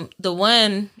 The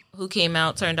one who came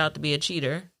out turned out to be a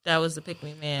cheater. That was the pick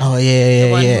me man. Oh yeah.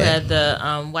 The one who had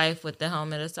the wife with the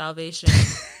helmet of salvation.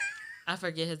 I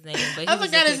forget his name, but I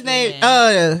forgot his name.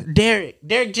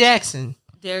 Derek Jackson.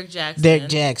 Derek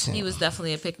Jackson. He was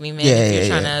definitely a pick me man. Yeah, if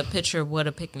you're trying to picture what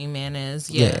a pick me man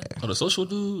is, yeah. Oh, the social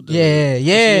dude.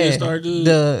 The star dude.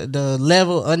 The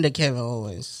level under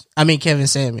Kevin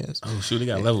Samuels. Oh shoot, they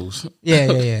got levels.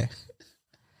 Yeah.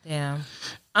 Damn.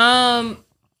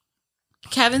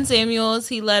 Kevin Samuels,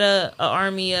 he led a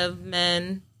army of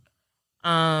men.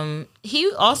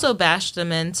 He also bashed the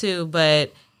men too,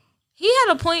 but he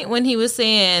had a point when he was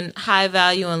saying high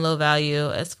value and low value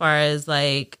as far as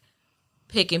like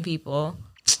picking people.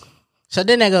 So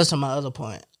then that goes to my other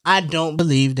point. I don't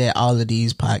believe that all of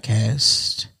these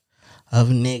podcasts of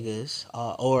niggas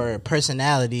or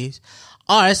personalities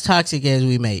are as toxic as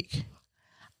we make.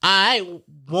 I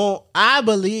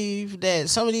believe that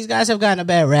some of these guys have gotten a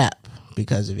bad rap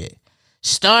because of it.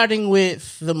 Starting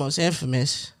with the most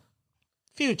infamous,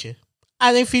 Future.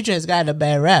 I think Future has gotten a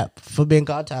bad rap for being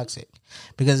called toxic.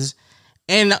 Because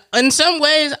in some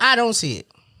ways, I don't see it.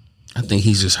 I think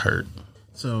he's just hurt.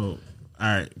 So,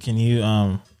 all right, can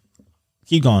you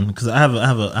keep going? Because I have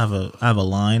a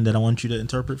line that I want you to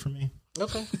interpret for me.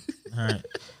 Okay. All right.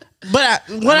 But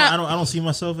I don't see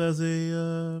myself as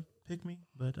a pick me,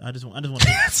 but I just want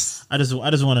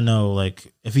to know,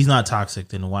 like, if he's not toxic,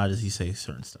 then why does he say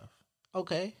certain stuff?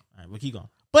 Okay. All right, well, keep going.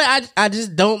 But I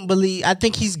just don't believe. I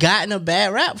think he's gotten a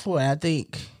bad rap for it. I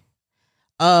think,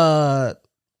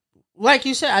 like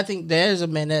you said, I think there's a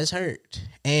man that's hurt,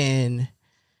 and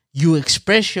you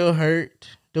express your hurt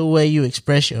the way you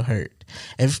express your hurt.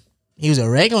 If he was a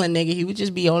regular nigga, he would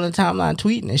just be on the timeline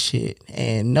tweeting and shit,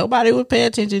 and nobody would pay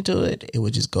attention to it. It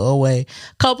would just go away.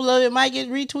 A couple of it might get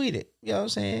retweeted. You know what I'm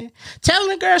saying?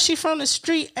 Telling a girl she from the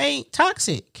street ain't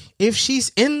toxic if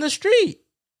she's in the street.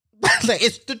 Like,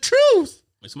 it's the truth.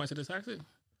 Wait, somebody said it's toxic?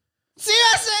 See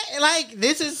what I'm saying? Like,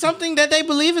 this is something that they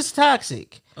believe is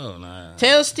toxic. Oh, nah.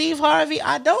 Tell Steve Harvey,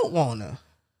 I don't wanna.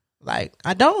 Like,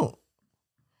 I don't.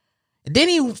 And then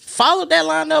he followed that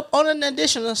line up on an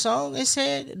additional song and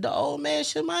said, the old man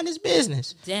should mind his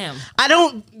business. Damn. I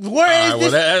don't, where is this?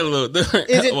 Well, that's a little different.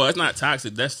 Well, it's not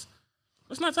toxic. That's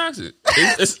not toxic.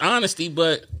 It's honesty,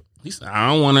 but he said, I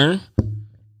don't want her.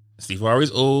 Steve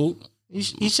Harvey's old.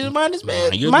 You should mind his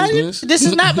business. Your business. This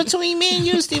is not between me and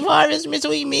you, Steve Harvey. It's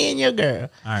between me and your girl.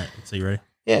 All right, so you ready?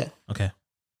 Yeah. Okay.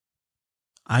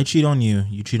 I cheat on you.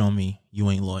 You cheat on me. You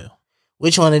ain't loyal.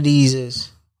 Which one of these is?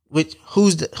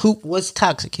 What's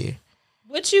toxic here?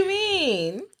 What you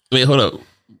mean? Wait, hold up.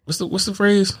 What's the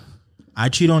phrase? I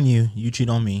cheat on you. You cheat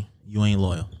on me. You ain't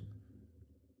loyal.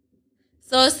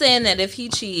 So it's saying that if he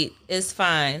cheat, it's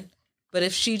fine. But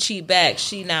if she cheat back,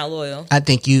 she not loyal. I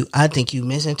think you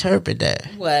misinterpret that.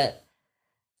 What?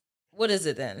 What is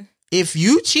it then? If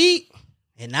you cheat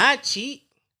and I cheat,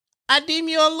 I deem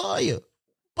you unloyal.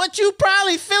 But you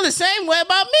probably feel the same way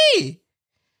about me.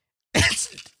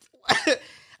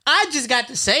 I just got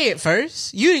to say it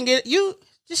first. You didn't get it. You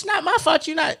It's not my fault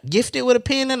you're not gifted with a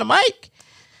pen and a mic.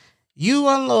 You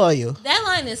unloyal. That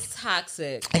line is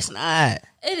toxic. It's not.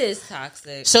 It is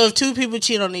toxic. So if two people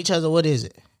cheat on each other, what is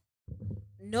it?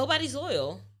 Nobody's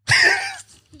loyal.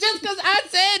 Just because I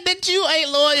said that you ain't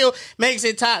loyal makes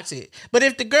it toxic. But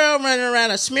if the girl running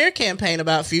around a smear campaign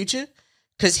about Future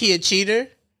because he a cheater,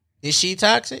 is she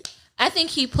toxic? I think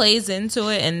he plays into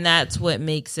it, and that's what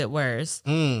makes it worse.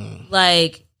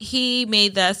 Like, he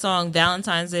made that song,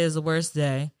 Valentine's Day is the worst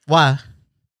day. Why?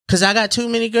 Because I got too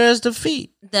many girls to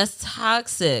feed. That's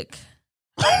toxic.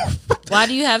 Why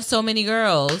do you have so many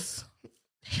girls?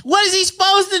 What is he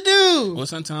supposed to do? Well,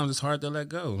 sometimes it's hard to let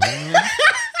go. Man.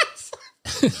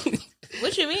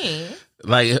 What you mean?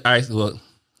 Like, all right, well,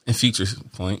 in Future's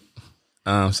point,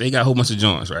 say you got a whole bunch of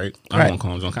joints, right? I don't want to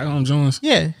call them joints. Can I call them joints?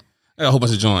 Yeah. I got a whole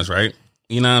bunch of joints, right?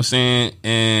 You know what I'm saying?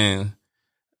 And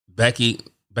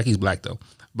Becky's black though,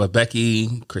 but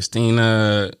Becky,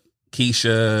 Christina,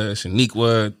 Keisha,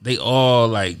 Shaniqua, they all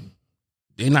like,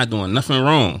 they're not doing nothing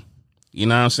wrong. You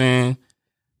know what I'm saying?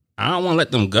 I don't want to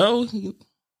let them go.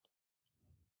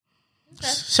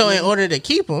 So in order to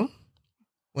keep them,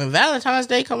 when Valentine's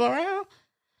Day come around,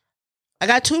 I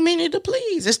got too many to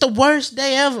please. It's the worst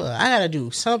day ever. I got to do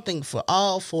something for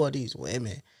all four of these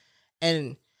women.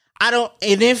 And I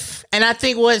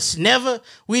think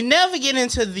we never get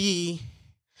into the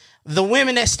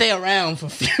women that stay around for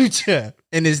Future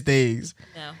in these things.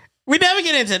 No. We never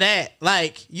get into that.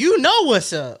 Like, you know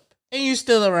what's up and you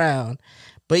still around.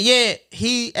 But yet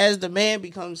he, as the man,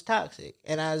 becomes toxic.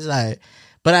 And I was like,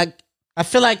 but I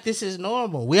feel like this is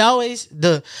normal. We always,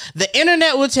 the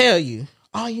internet will tell you,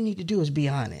 all you need to do is be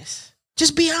honest.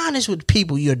 Just be honest with the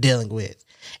people you're dealing with.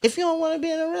 If you don't want to be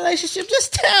in a relationship,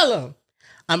 just tell them.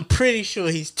 I'm pretty sure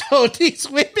he's told these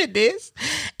women this.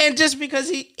 And just because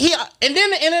he and then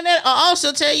the internet will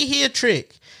also tell you he a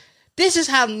trick. This is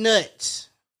how nuts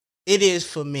it is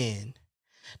for men.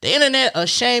 The internet will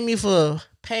shame you for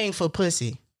paying for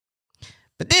pussy.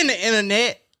 But then the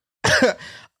internet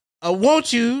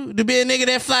want you to be a nigga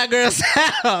that fly girls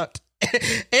out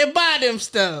and buy them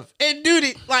stuff and do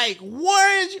the, like,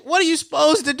 what are you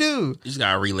supposed to do? You just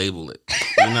gotta relabel it.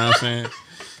 You know what I'm saying?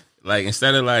 Like,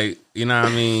 instead of, like, you know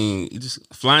what I mean, you just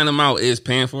flying them out is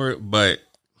paying for it, but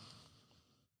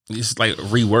you just like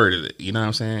reworded it. You know what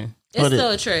I'm saying? It's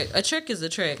still a trick. A trick is a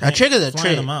trick. A trick is a Flying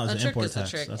trick. them out is A an trick import is a tax.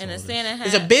 trick. That's And all a it is. Santa hat.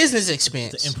 It's a business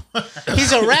expense.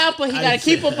 He's a rapper. He got to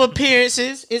keep up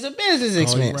appearances. It's a business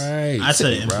expense. Right. I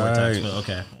said import tax, but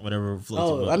okay, whatever.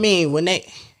 Oh, I mean, when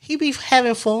he be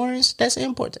having foreigns, that's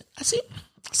important. I see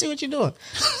what you're doing.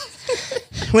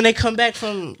 When they come back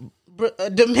from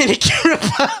Dominican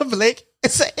Republic,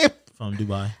 it's from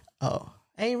Dubai. oh,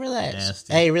 hey, relax.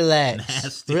 Nasty. Hey, relax.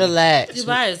 Nasty. Relax.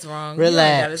 Dubai is wrong.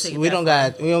 Relax. We don't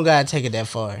gotta take it that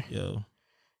far. Yo,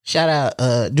 Shout out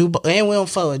Dubai, and we don't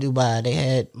fuck with Dubai. They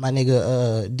had my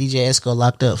nigga DJ Esco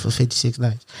locked up for 56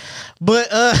 nights. But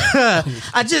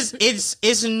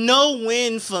it's no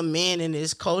win for men in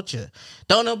this culture.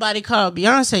 Don't nobody call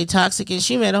Beyonce toxic, and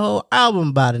she made a whole album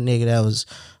about a nigga that was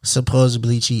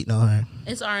supposedly cheating on her.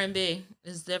 It's R&B.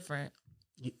 It's different.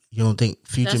 You don't think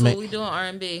Future That's make? what we do in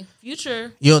R&B.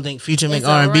 Future. You don't think Future make is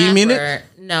a R&B music? rapper.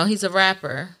 No, he's a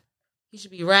rapper. He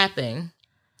should be rapping.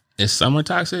 Is Summer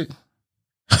toxic?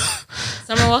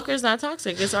 Summer Walker's not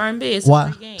toxic. It's R&B. It's Why?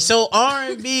 a free game. So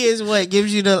R&B is what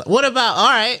gives you the. What about all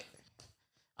right?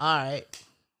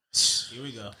 here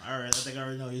we go. All right, I think I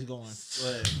already know where he's going.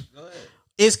 Go ahead.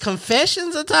 Is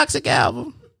Confessions a toxic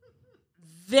album?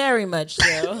 Very much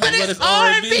so. But it's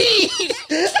R&B.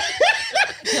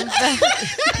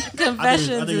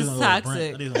 Confessions is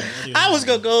toxic. I was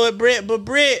gonna go with Brent, but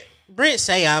Brent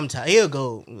say I'm toxic. He'll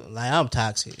go like I'm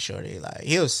toxic, shorty. Like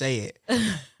he'll say it.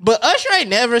 But Usher ain't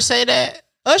never say that.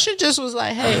 Usher just was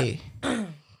like, hey,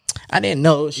 I didn't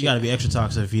know. You got to be extra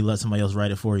toxic if you let somebody else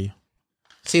write it for you.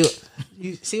 See what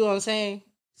I'm saying?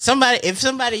 If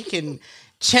somebody can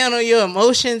channel your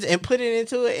emotions and put it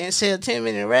into it and sell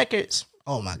 10-minute records,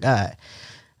 oh my God.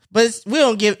 But we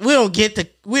don't. You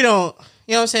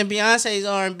know what I'm saying? Beyonce's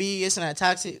R&B, it's not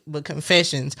toxic, but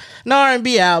Confessions, an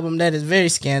R&B album that is very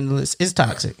scandalous, is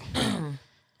toxic.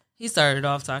 He started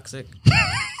off toxic.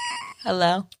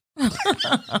 Hello.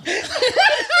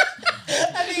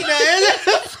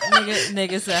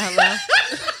 Nigga said hello.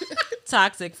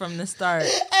 Toxic from the start.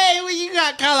 Hey, when you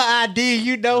got caller ID,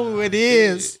 you know who it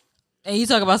is. And you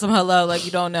talk about some hello like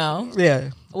you don't know. Yeah.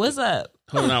 What's up?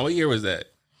 Hold on, what year was that?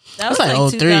 That was That's like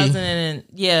like 03. 2000 and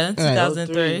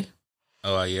 2003.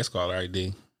 Oh, yeah, it's called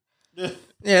RD.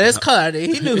 Yeah, that's Cardi.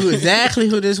 He knew exactly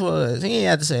who this was. He ain't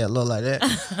have to say hello like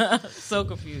that. So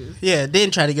confused. Yeah,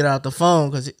 then try to get her off the phone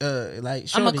because, like,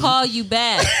 I'm gonna call you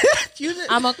back.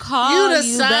 I'm gonna call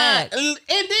you back. And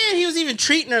then he was even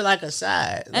treating her like a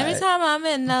side. Every Like, time I'm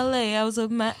in LA, I was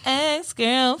with my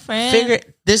ex-girlfriend. figure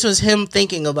this was him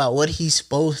thinking about what he's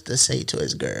supposed to say to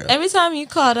his girl. Every time you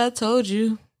called, I told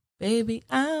you, baby,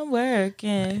 I'm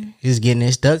working. He was getting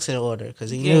his ducks in order because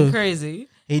he Getting knew. crazy.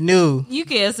 He knew. You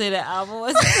can't say that album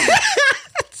was.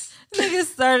 Nigga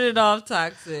started off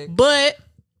toxic. But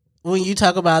when you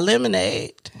talk about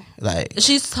Lemonade, like,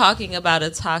 She's talking about a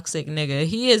toxic nigga.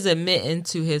 He is admitting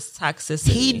to his toxicity.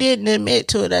 he didn't admit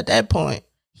to it at that point.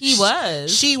 He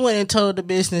was. She went and told the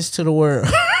business to the world.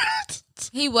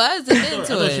 He was I admitting to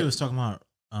thought she it. was talking about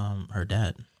her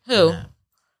dad. Who? Her dad,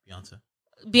 Beyonce.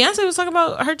 Beyonce was talking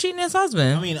about her cheating his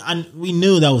husband. I mean, we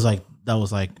knew that was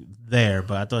like there,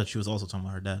 but I thought she was also talking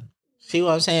about her dad. See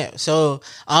what I'm saying? So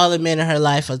all the men in her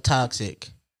life are toxic,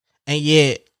 and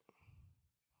yet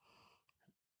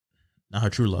Not her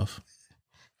true love.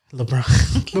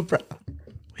 LeBron.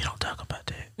 We don't talk about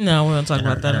that. No, we don't talk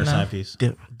about that her enough. side piece.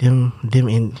 Them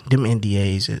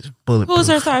NDAs is bulletproof. Who's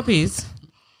her side piece?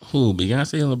 Who?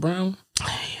 Beyonce and LeBron?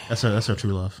 That's her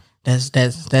true love. That's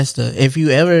the. If you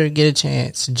ever get a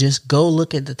chance, just go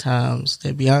look at the times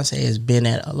that Beyonce has been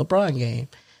at a LeBron game,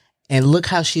 and look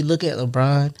how she look at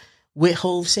LeBron with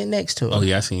Hov sitting next to her. Oh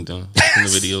yeah, I seen them in the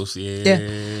videos.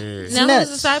 Yeah. Now nuts.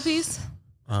 who's the side piece?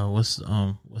 What's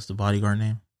the bodyguard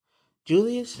name?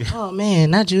 Julius? Oh man,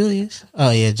 not Julius.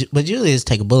 Oh yeah, but Julius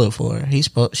take a bullet for her.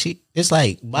 It's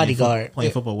like bodyguard.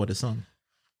 Playing football with his son.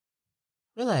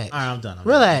 Relax. All right, I'm done.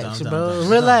 Relax, bro.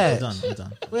 Relax. I'm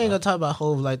done. We ain't gonna talk about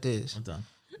Hov like this. I'm done.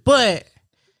 But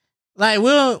like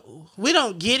we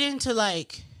don't get into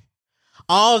like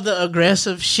all the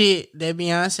aggressive shit that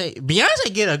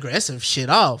Beyonce get aggressive shit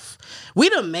off. We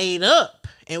done made up,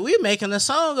 and we're making a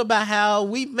song about how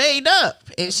we made up.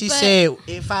 And she said,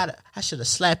 "If I should have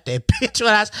slapped that bitch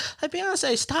when I was like,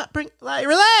 Beyonce, stop,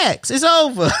 relax, it's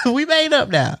over. We made up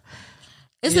now."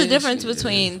 It's the difference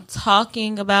between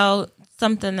talking about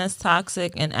something that's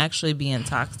toxic and actually being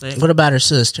toxic. What about her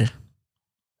sister?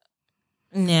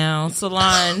 Now,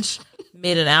 Solange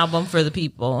made an album for the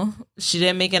people. She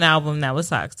didn't make an album that was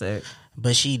toxic.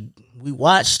 But we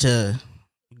watched her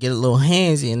get a little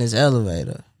handsy in this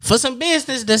elevator for some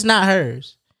business that's not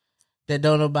hers. That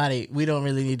we don't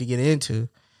really need to get into.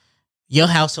 Your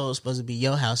household is supposed to be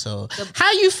your household.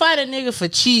 How you fight a nigga for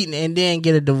cheating and then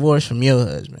get a divorce from your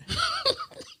husband?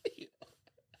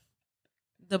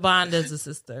 The bond is a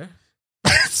sister.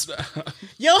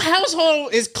 Your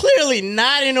household is clearly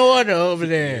not in order over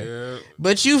there. Yeah.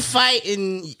 But you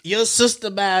fighting your sister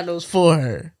battles for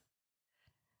her.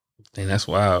 Dang, that's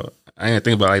wild. I didn't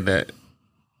think about it like that.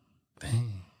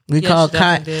 Dang. We call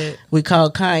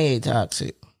Kanye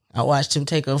toxic. I watched him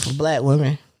take over for black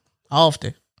women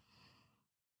often.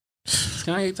 Is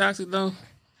Kanye toxic though?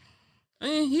 I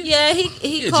mean,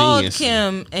 he called genius.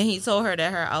 Kim and he told her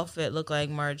that her outfit looked like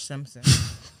Marge Simpson.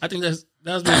 I think that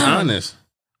was being honest.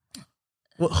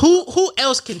 Well, who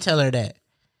else can tell her that?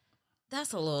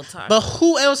 That's a little toxic. But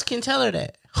who else can tell her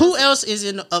that? Who else is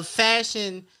in a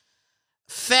fashion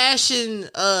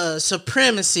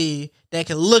supremacy that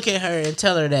can look at her and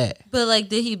tell her that? But like,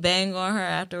 did he bang on her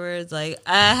afterwards? Like,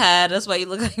 that's why you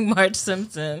look like Marge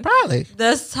Simpson. Probably.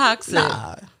 That's toxic.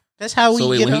 Nah, that's how we. So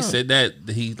wait, get when on. he said that,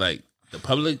 he like the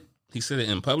public. He said it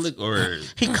in public, or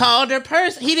he called her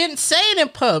person. He didn't say it in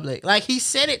public. Like, he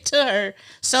said it to her.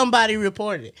 Somebody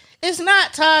reported it. It's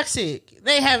not toxic.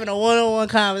 They having a one-on-one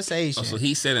conversation. Oh, so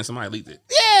he said it and somebody leaked it.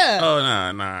 Yeah. Oh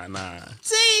nah.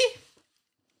 See,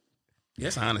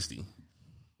 that's honesty.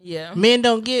 Yeah. Men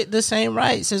don't get the same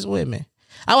rights as women.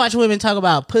 I watch women talk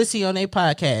about pussy on their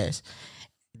podcast,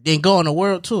 then go on a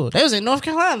world tour. They was in North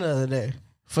Carolina the other day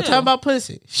for talking about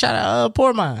pussy. Shout out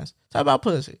Poor Minds. Talk about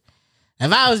pussy.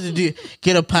 If I was to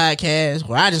get a podcast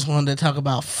where I just wanted to talk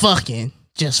about fucking,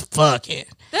 just fucking.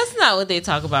 That's not what they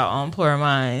talk about on Poor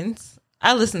Minds.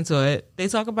 I listen to it. They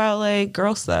talk about like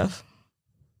girl stuff,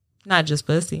 not just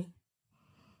pussy.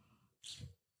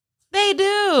 They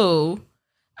do.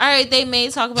 All right, they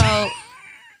may talk about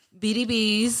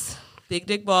BDBs, big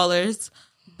dick ballers,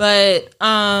 but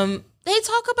they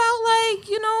talk about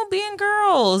like, being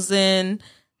girls and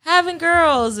having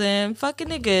girls and fucking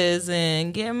niggas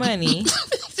and getting money.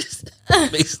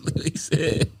 Basically what he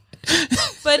said.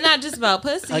 But not just about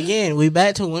pussy. Again, we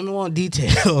back to women want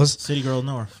details. City Girl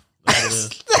North.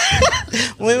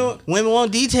 Women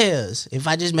want details. If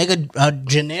I just make a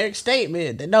generic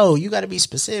statement, then no, you got to be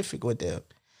specific with them.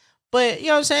 But you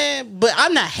know what I'm saying? But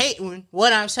I'm not hating.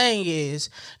 What I'm saying is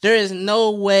there is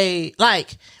no way,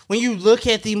 like, when you look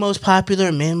at the most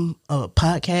popular men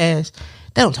podcasts,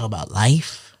 they don't talk about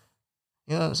life.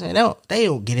 You know what I'm saying? They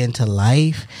don't get into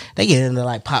life. They get into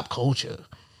like pop culture.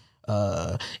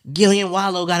 Gillian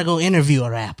Wallow gotta go interview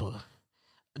a rapper.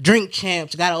 Drink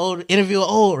Champs gotta interview an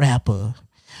old rapper.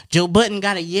 Joe Budden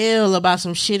gotta yell about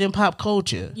some shit in pop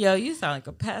culture. Yo, you sound like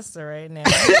a pastor right now.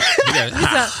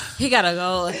 He gotta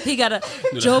go. He gotta.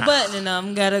 Joe Budden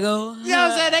and gotta go. You know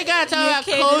what I'm saying? They gotta talk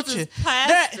about culture.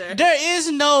 There is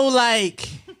no like.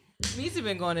 Meezy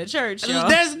been going to church, yo.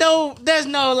 There's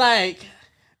no like.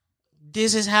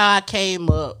 This is how I came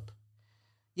up.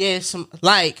 Yes,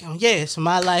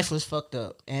 my life was fucked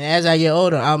up, and as I get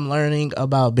older, I'm learning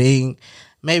about being.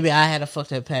 Maybe I had a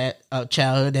fucked up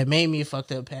childhood that made me a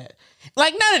fucked up past.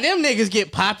 Like, none of them niggas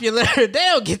get popular. They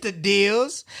don't get the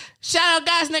deals. Shout out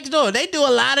Guys Next Door. They do a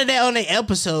lot of that on their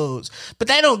episodes, but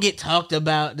they don't get talked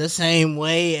about the same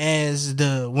way as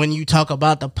when you talk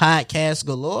about the podcast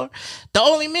galore. The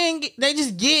only men they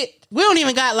just get. We don't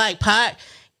even got like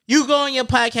You go on your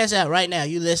podcast app right now.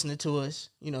 You listening to us.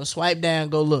 You know, swipe down,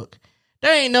 go look.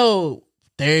 There ain't no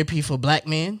therapy for black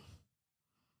men.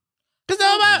 Cause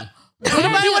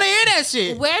nobody want to hear that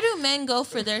shit. Where do men go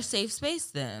for their safe space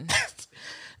then?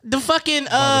 The fucking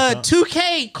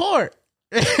 2K court.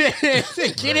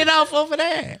 Get it off over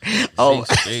there. Oh,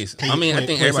 space. I mean, I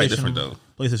think everybody's different though.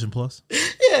 PlayStation Plus.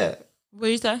 Yeah. What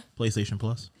you say? PlayStation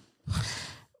Plus.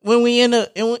 When we in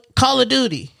Call of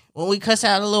Duty, when we cuss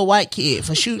out a little white kid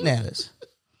for shooting at us.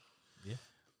 Yeah.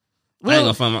 I ain't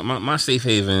gonna find my safe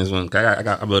haven is when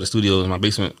I built a studio in my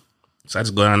basement. So I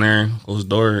just go down there, close the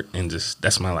door, and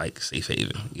that's my like safe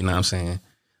haven. You know what I'm saying?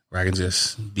 Where I can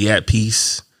just be at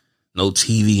peace, no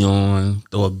TV on,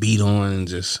 throw a beat on, and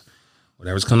just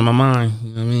whatever's coming to my mind. You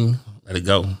know what I mean? Let it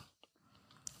go.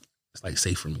 It's like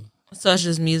safe for me. So it's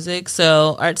just music.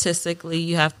 So artistically,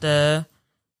 you have to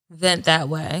vent that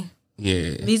way.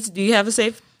 Yeah. Do you have a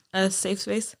safe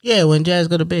space? Yeah, when Jazz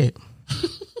go to bed.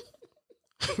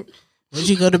 When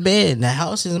she go to bed, the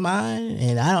house is mine,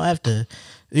 and I don't have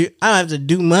to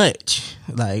do much.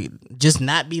 Like, just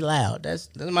not be loud. That's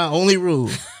my only rule.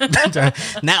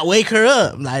 Not wake her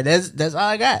up. Like, that's all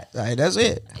I got. Like, that's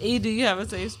it. E, do you have a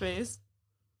safe space?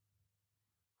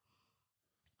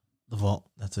 The vault.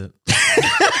 That's it.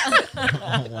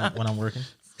 when I'm working.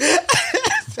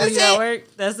 When you at work,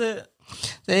 that's it.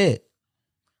 That's it.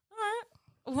 All right.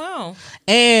 Wow.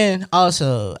 And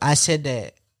also, I say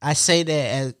that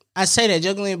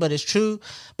jokingly, but it's true.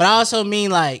 But I also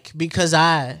mean, like, because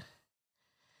I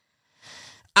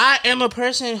am a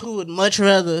person who would much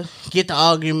rather get the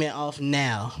argument off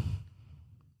now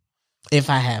if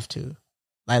I have to.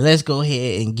 Like, let's go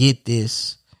ahead and get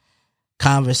this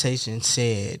conversation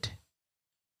said,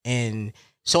 and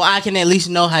so I can at least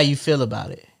know how you feel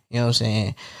about it. You know what I'm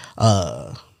saying?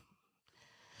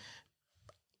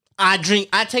 I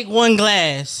take one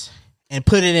glass and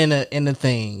put it in a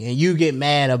thing, and you get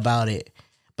mad about it.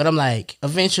 But I'm like,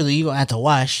 eventually you're gonna have to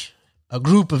wash a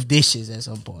group of dishes at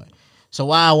some point. So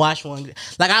why wash one?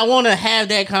 Like, I want to have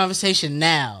that conversation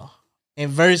now, and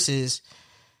versus,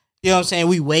 you know what I'm saying,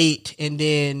 we wait and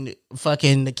then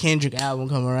fucking the Kendrick album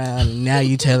come around, and now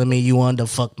you telling me you wanted to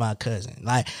fuck my cousin.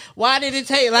 Like, why did it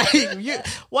take? Like,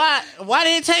 why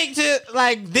did it take to,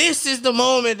 like, this is the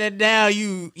moment that now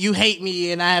you hate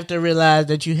me, and I have to realize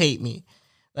that you hate me.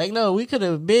 Like, no, we could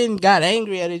have got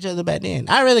angry at each other back then.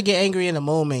 I'd rather get angry in the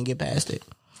moment and get past it.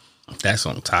 That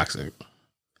song toxic.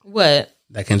 What?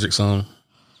 That Kendrick song.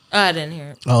 Oh, I didn't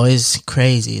hear it. Oh, it's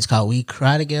crazy. It's called We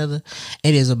Cry Together.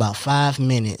 It is about 5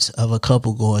 minutes of a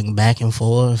couple going back and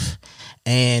forth.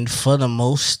 And for the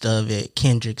most of it,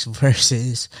 Kendrick's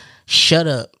verses, shut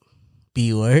up,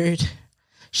 B-word.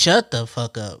 Shut the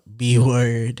fuck up,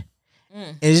 B-word.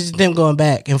 It's just them going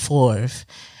back and forth.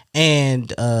 And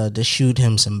to shoot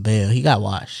him some bail. He got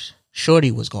washed.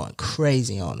 Shorty was going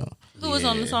crazy on him. Who was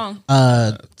on the song?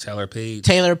 Taylor Page.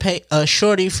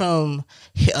 Shorty from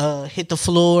Hit the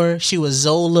Floor. She was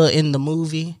Zola in the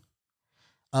movie.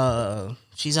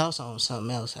 She's also on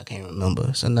something else. I can't remember.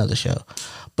 It's another show.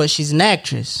 But she's an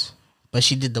actress. But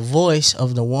she did the voice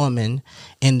of the woman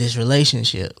in this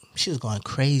relationship. She was going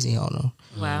crazy on him.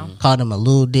 Wow. Called him a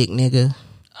little dick nigga.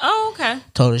 Oh, okay.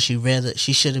 Told her she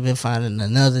should have been finding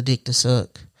another dick to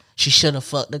suck. She should have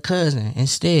fucked the cousin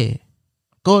instead.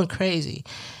 Going crazy.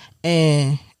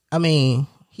 And, I mean,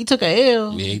 he took a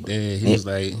L. Yeah, he did. He was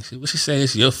like, what she say?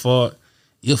 It's your fault.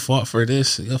 Your fault for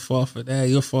this. Your fault for that.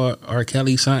 Your fault, R.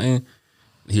 Kelly something.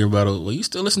 Hear about it. Well, you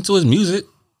still listen to his music.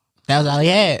 That was all he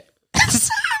had. That's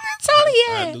all he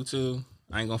had. I do too.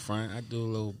 I ain't gonna front. I do a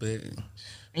little bit.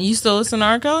 And you still listen to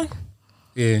R. Kelly?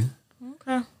 Yeah.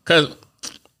 Okay. Because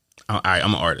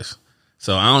I'm an artist.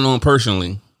 So I don't know him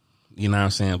personally. You know what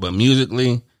I'm saying? But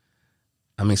musically,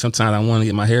 I mean, sometimes I want to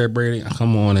get my hair braided. I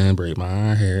come on and braid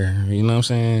my hair. You know what I'm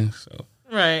saying? So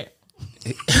Right.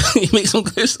 he makes some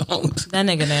good songs. That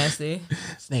nigga nasty.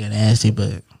 This nigga nasty,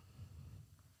 but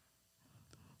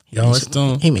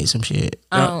he made some shit.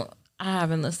 I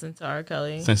haven't listened to R.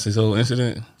 Kelly. Since this whole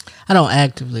incident? I don't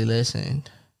actively listen.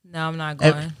 No, I'm not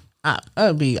going.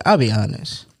 I'll be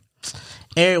honest.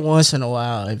 Every once in a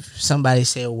while, if somebody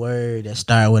say a word that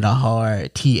start with a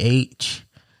hard TH,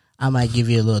 I might give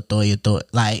you a little throw your thought.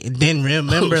 Like, then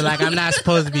remember, like, I'm not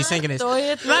supposed to be singing this. Like,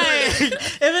 if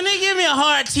a nigga give me a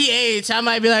hard TH, I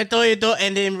might be like, throw your thought,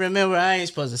 and then remember, I ain't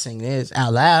supposed to sing this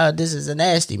out loud. This is a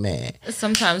nasty man.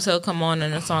 Sometimes he'll come on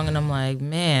in a song, and I'm like,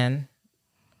 man.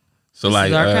 So,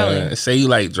 like, say you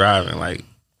like driving, like,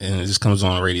 and it just comes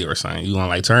on the radio or something. You want to,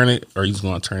 like, turn it, or you just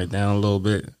want to turn it down a little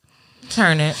bit?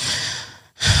 Turn it.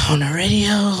 On the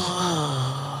radio.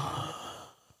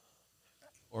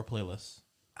 Or playlist.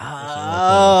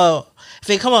 Oh, if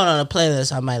it come on a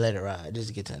playlist, I might let it ride just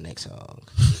to get to the next song.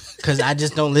 Because I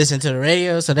just don't listen to the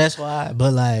radio, so that's why.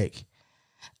 But, like,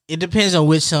 it depends on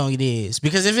which song it is.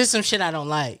 Because if it's some shit I don't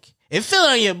like, if Feel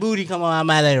On Your Booty come on, I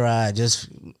might let it ride just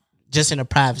in the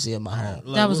privacy of my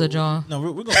home. That was a John. No,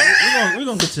 we're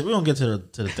gonna get to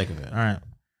the thick of it. All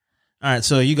right.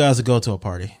 So you guys will go to a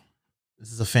party.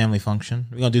 This is a family function.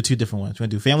 We're gonna do two different ones. We're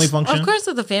gonna do family function. Of course,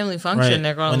 it's a family function. Right.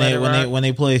 They're gonna when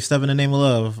they play "Step in the Name of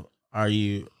Love." Are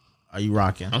you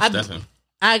rocking? I'm stepping.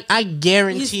 I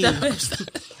guarantee.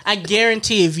 I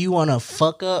guarantee if you want to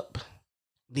fuck up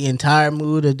the entire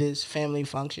mood of this family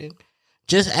function,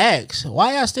 just ask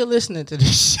why y'all still listening to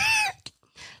this shit.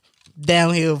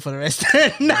 Downhill for the rest of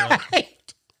the night.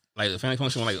 Like the family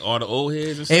function with like all the old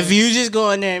heads and stuff? If you just go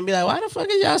in there and be like, why the fuck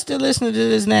is y'all still listening to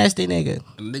this nasty nigga?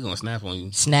 They gonna snap on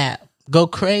you. Snap. Go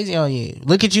crazy on you.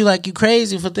 Look at you like you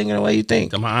crazy for thinking the way you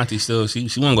think. My auntie still, she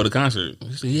want to go to the concert.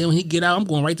 She said, yeah, when he get out, I'm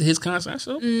going right to his concert. I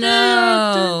said, okay,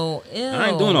 no. Ew. I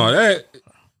ain't doing all that.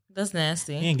 That's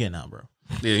nasty. He ain't getting out, bro.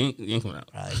 Yeah, he ain't coming out.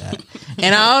 Probably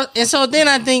not. and so then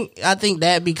I think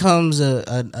that becomes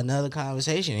another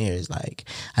conversation here. Is like,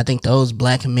 I think those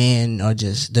black men are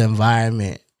just the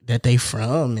environment that they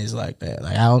from is like that.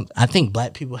 Like I think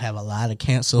black people have a lot of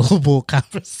cancelable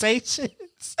conversations,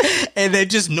 and they're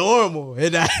just normal.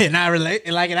 And I relate,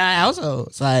 like in our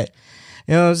households, like,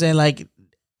 you know what I'm saying. Like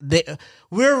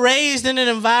we're raised in an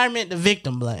environment to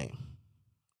victim blame.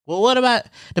 Well, what about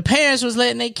the parents was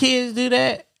letting their kids do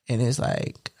that, and it's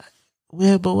like,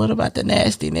 well, but what about the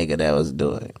nasty nigga that was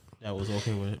doing? That was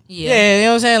okay with it. Yeah, you know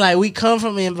what I'm saying. Like we come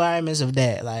from environments of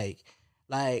that, like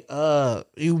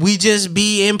we just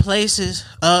be in places.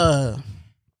 My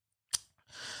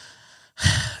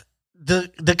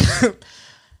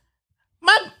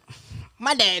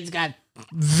dad's got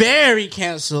very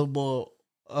cancelable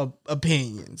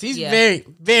opinions. He's very,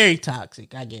 very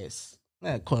toxic, I guess,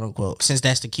 quote unquote, since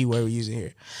that's the key word we're using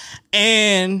here.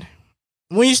 And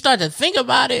when you start to think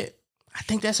about it, I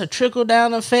think that's a trickle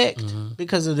down effect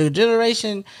because of the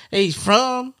generation that he's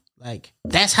from. Like,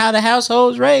 that's how the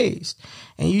household's raised.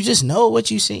 And you just know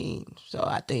what you seen. So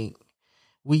I think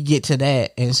we get to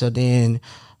that. And so then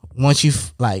once you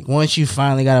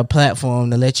finally got a platform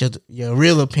to let your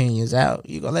real opinions out,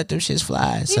 you gonna let them shits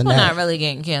fly. People not really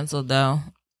getting canceled though.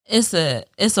 It's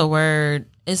a word.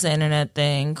 It's an internet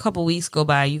thing. A couple weeks go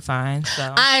by, you fine.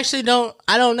 So I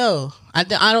don't know. I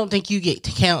don't think you get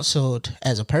canceled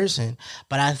as a person,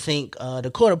 but I think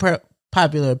the court of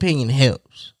popular opinion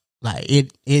helps. Like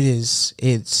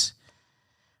it's.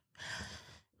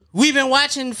 We've been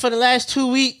watching for the last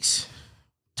 2 weeks.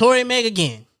 Tory Meg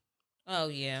again. Oh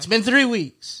yeah, it's been 3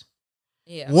 weeks.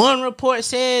 Yeah. One report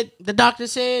said the doctor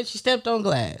said she stepped on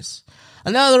glass.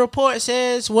 Another report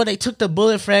says, well, they took the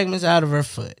bullet fragments out of her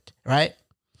foot. Right.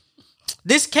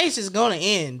 This case is going to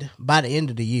end by the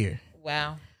end of the year.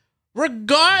 Wow.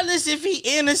 Regardless if he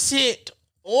innocent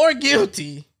or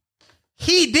guilty,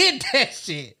 he did that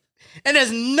shit. And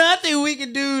there's nothing we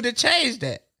can do to change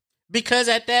that. Because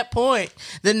at that point,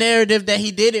 the narrative that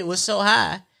he did it was so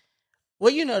high.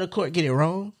 Well, you know the court get it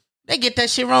wrong. They get that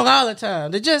shit wrong all the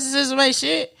time. The justice system ain't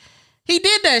shit. He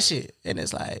did that shit. And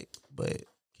it's like, but...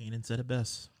 Kanan said it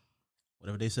best.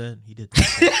 Whatever they said, he did.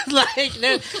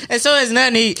 And so it's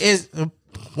nothing.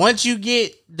 Once you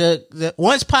get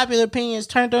once popular opinions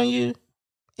turned on you,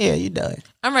 yeah, you done.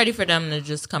 I'm ready for them to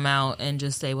just come out and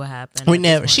just say what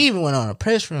happened. She even went on a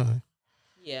press run.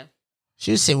 Yeah.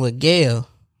 She was sitting with Gail,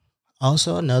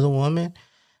 also another woman,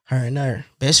 her and her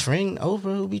best friend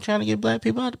Oprah, who be trying to get black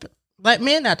people out black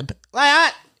men out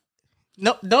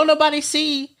No, don't nobody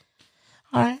see.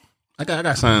 All right. I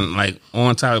got something like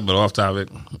on topic but off topic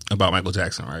about Michael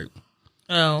Jackson, right?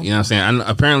 Oh. You know what I'm saying?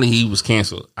 Apparently he was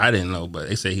canceled. I didn't know, but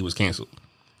they say he was canceled.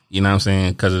 You know what I'm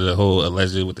saying? Because of the whole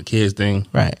alleged with the kids thing.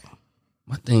 Right.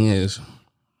 My thing is,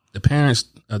 the parents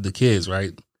of the kids,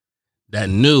 right, that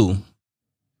knew,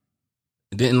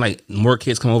 didn't like more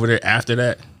kids come over there after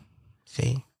that?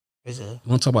 See? We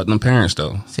want to talk about them parents,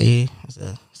 though. See? It's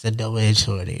a double-edged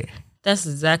sword here. That's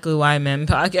exactly why men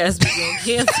podcasts begin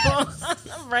canceled.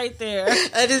 Right there.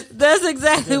 That's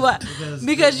exactly why.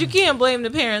 Because you can't blame the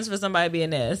parents for somebody being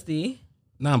nasty.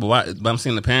 Nah, but I'm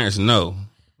saying the parents know.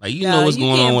 Like, you know what's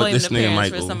going on with this nigga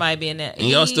Michael. For somebody being nasty. And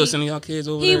y'all still sending y'all kids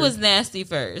over there? He was nasty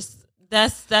first.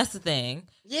 That's the thing.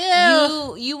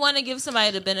 Yeah. You want to give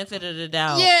somebody the benefit of the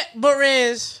doubt. Yeah, but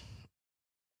Rez,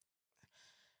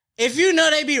 if you know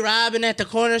they be robbing at the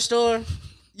corner store,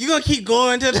 you gonna keep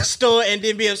going to the store and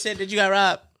then be upset that you got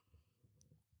robbed?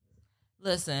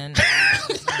 Listen.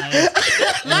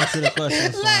 Answer the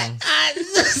question.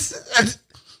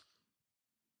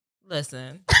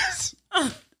 Listen.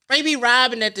 They be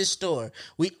robbing at this store.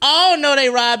 We all know they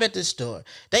rob at the store.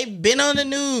 They've been on the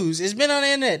news. It's been on the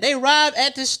internet. They rob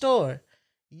at the store.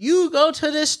 You go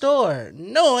to this store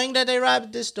knowing that they rob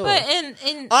at this store. But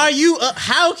are you?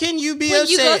 How can you be when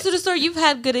upset? you go to the store, you've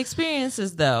had good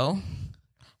experiences though,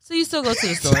 so you still go to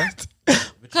the store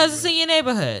because it's in your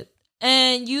neighborhood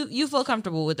and you feel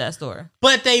comfortable with that store.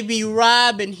 But they be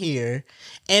robbing here,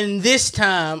 and this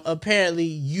time apparently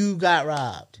you got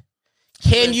robbed.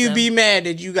 Can you be mad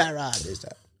that you got robbed this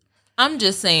time? I'm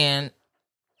just saying,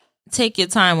 take your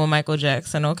time with Michael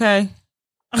Jackson, okay?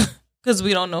 Because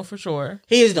we don't know for sure.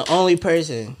 He is the only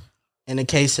person in the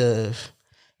case of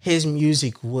his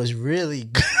music was really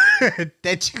good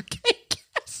that you can't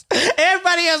guess.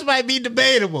 Everybody else might be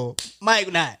debatable.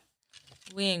 Mike not.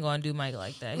 We ain't gonna do Mike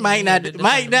like that. Mike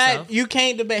not. You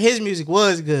can't debate. His music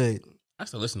was good. I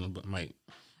still listen to Mike.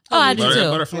 Oh, I do too.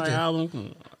 Butterfly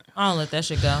album. I don't let that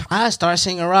shit go. I start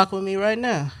singing "Rock with Me" right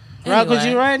now. Rock with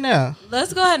you right now.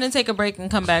 Let's go ahead and take a break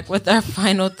and come back with our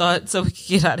final thoughts so we can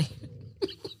get out of here.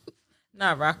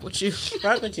 Not rock with you.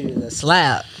 Rock with you is a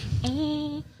slap.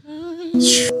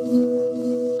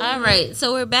 All right,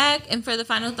 so we're back, and for the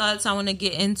final thoughts, I want to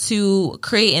get into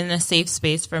creating a safe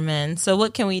space for men. So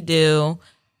what can we do?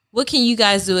 What can you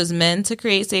guys do as men to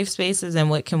create safe spaces, and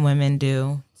what can women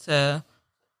do to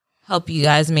help you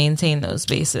guys maintain those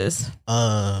spaces?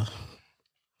 I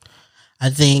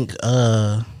think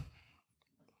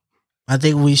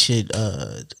we should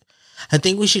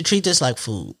treat this like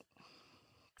food.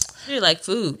 You like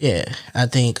food? Yeah, I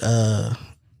think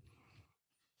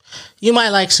you might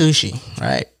like sushi,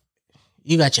 right?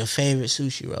 You got your favorite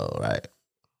sushi roll, right?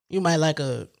 You might like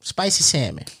a spicy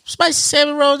salmon. Spicy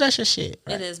salmon rolls, that's your shit.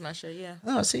 Right? It is my shit, yeah.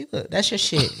 Oh, see, look, that's your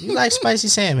shit. You like spicy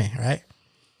salmon, right?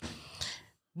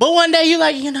 But one day you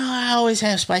like, I always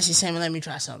have spicy salmon. Let me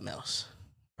try something else,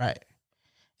 right?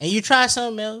 And you try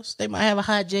something else. They might have a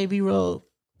hot JB roll.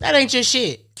 That ain't your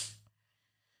shit.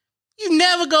 You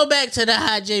never go back to the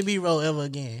hot JB roll ever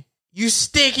again. You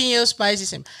stick in your spicy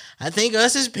salmon. I think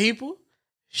us as people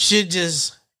should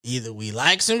just either we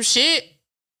like some shit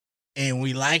and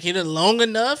we like it long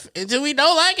enough until we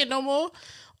don't like it no more,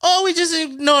 or we just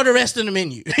ignore the rest of the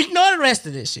menu. Ignore the rest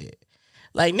of this shit.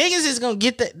 Like, niggas is gonna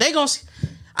get that. They gonna.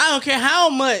 I don't care how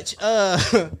much.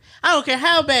 I don't care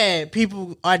how bad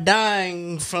people are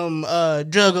dying from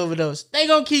drug overdose. They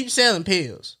gonna keep selling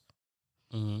pills.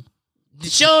 Mm-hmm.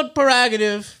 It's your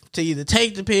prerogative to either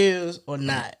take the pills or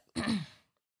not.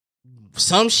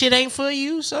 Some shit ain't for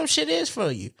you. Some shit is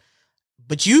for you.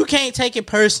 But you can't take it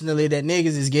personally that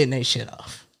niggas is getting their shit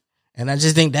off. And I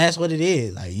just think that's what it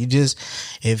is. Like, you just,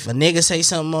 if a nigga say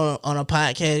something on a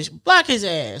podcast, block his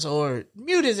ass or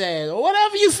mute his ass or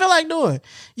whatever you feel like doing.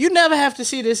 You never have to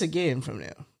see this again from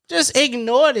them. Just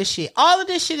ignore this shit. All of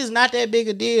this shit is not that big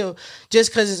a deal just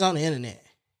because it's on the internet.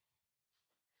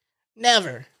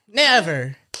 Never.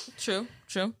 True.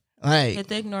 Like, Hit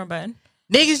the ignore button.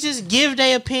 Niggas just give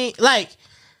their opinion. Like,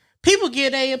 people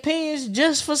give their opinions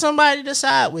just for somebody to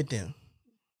side with them.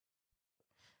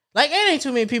 Like, it ain't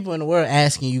too many people in the world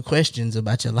asking you questions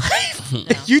about your life. No.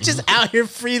 You just out here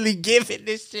freely giving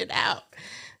this shit out.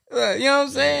 You know what I'm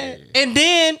saying? And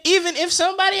then, even if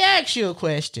somebody asks you a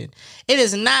question, it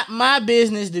is not my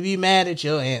business to be mad at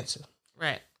your answer.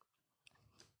 Right.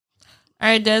 All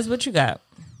right, Des, what you got?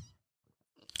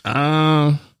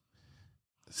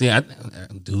 See,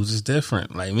 dudes is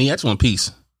different. Like me, I just want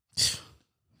peace.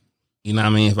 You know what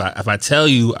I mean? If I tell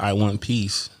you I want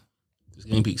peace, just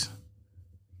give me peace.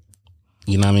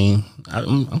 You know what I mean?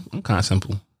 I'm kind of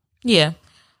simple. Yeah.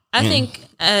 I think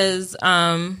as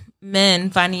men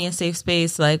finding a safe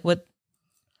space, like what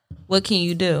can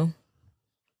you do?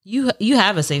 You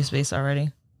have a safe space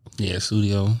already. Yeah,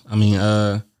 studio. I mean,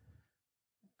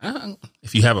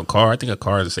 if you have a car, I think a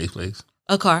car is a safe place.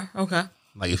 A car, okay.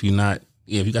 Like if you got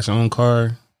your own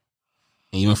car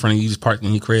and you in front of you, just parked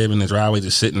in your crib in the driveway,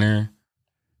 just sitting there,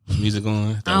 music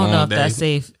on. I don't know if that's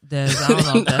safe. I don't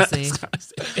know if that's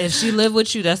safe. If she live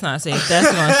with you, that's not safe.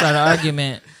 That's gonna start an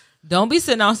argument. Don't be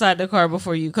sitting outside the car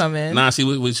before you come in. Nah, see,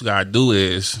 what you gotta do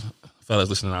is, fellas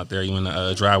listening out there, you in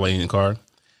the driveway in your car.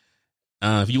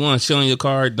 If you want to chill in your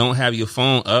car, don't have your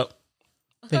phone up.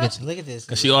 Look at this.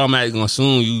 Because she automatically gonna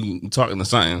assume you talking to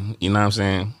something. You know what I'm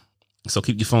saying? So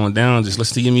keep your phone down. Just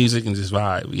listen to your music and just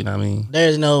vibe. You know what I mean?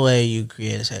 There's no way you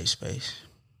create a safe space.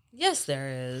 Yes, there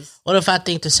is. What if I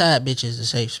think the side bitch is a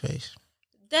safe space?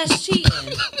 That's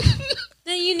cheating.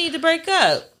 Then you need to break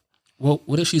up. Well,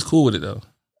 what if she's cool with it though?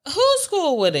 Who's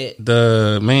cool with it?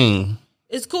 The main.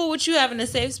 It's cool with you having a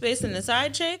safe space and the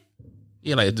side chick?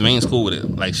 Yeah, like the main's cool with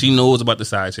it. Like she knows about the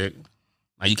side chick.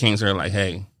 Like you can't tell her like,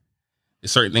 hey,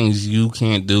 there's certain things you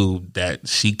can't do that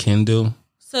she can do.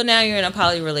 So now you're in a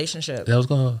poly relationship. That was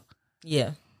called.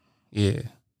 Yeah. Yeah.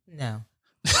 No.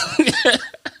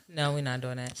 No, we're not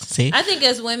doing that. See? I think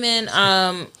as women,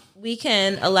 we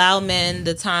can allow men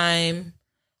the time,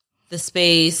 the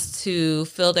space to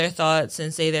feel their thoughts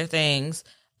and say their things.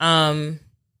 And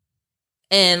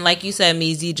like you said,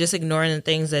 Meezy, just ignoring the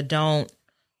things that don't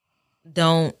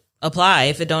apply.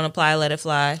 If it don't apply, let it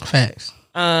fly. Facts.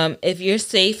 If your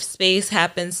safe space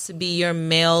happens to be your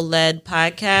male-led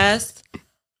podcast,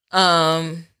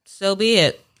 so be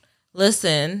it.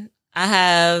 Listen, I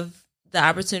have the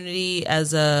opportunity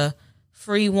as a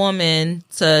free woman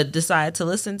to decide to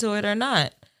listen to it or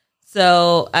not.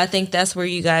 So I think that's where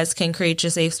you guys can create your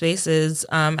safe spaces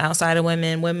outside of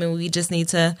women. Women, we just need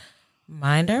to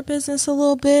mind our business a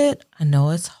little bit. I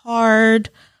know it's hard.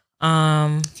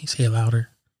 Can you say it louder?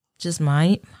 Just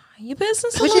mind your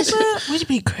business a little bit. Which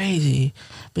be crazy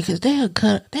because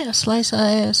they'll slice our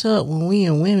ass up when we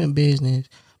in women business,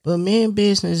 but men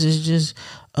business is just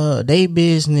they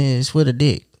business with a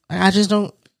dick. I just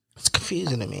don't. It's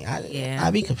confusing to me. I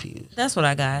be confused. That's what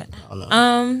I got. I don't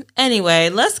know. Anyway,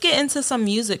 let's get into some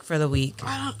music for the week.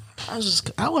 I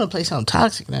want to play something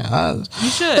toxic now. You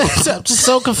should. I'm just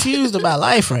so confused about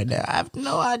life right now. I have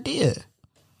no idea.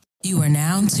 You are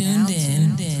now tuned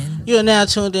in. You are now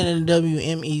tuned in to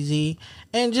WMEZ.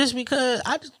 And just because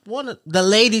I just want to, the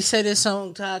lady said this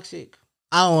song toxic,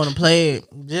 I don't want to play it.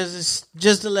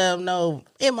 Just to let them know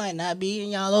it might not be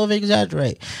and y'all over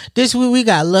exaggerate. This week we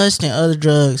got Lust and Other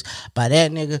Drugs by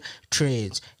that nigga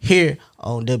Trends here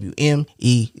on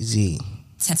WMEZ.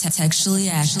 Textually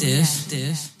active.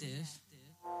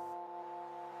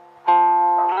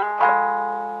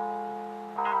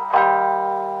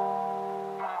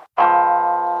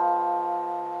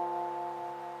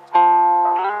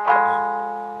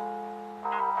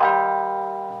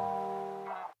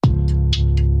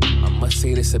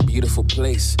 It's a beautiful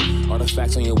place.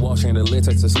 Artifacts on your wall, chandelier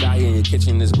touch the sky. In your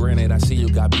kitchen is granite. I see you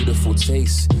got beautiful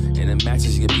taste, and it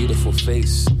matches your beautiful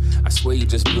face. I swear you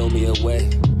just blow me away.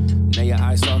 Now your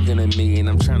eyes talking to me, and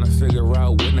I'm trying to figure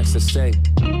out what next to say.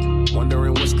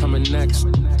 Wondering what's coming next,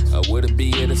 or would it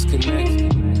be a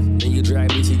disconnect? Then you drag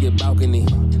me to your balcony.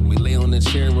 We lay on the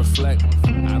chair and reflect.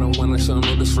 I don't wanna show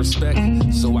no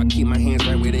disrespect, so I keep my hands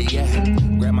right where they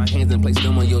at. Grab my hands and place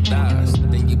them on your thighs.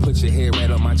 Then you put your head right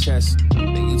on my chest.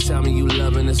 Then you tell me you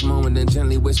love in this moment, then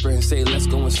gently whisper and say, let's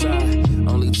go inside.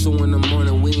 Only 2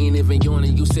 a.m, we ain't even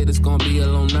yawning. You said it's gonna be a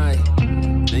long night.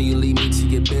 Then you lead me to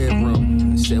your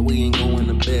bedroom. Said we ain't going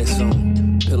to bed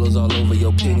soon. Pillows all over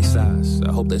your king size.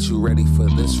 I hope that you ready for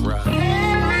this ride.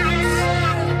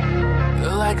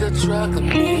 You're like a drug to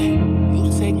me.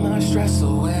 You take my stress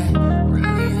away.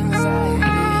 Relieve anxiety.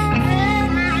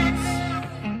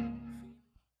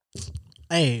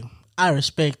 Hey, I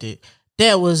respect it.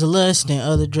 That was Lust and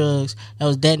Other Drugs. That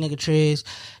was that nigga Trez.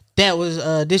 That was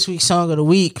this week's song of the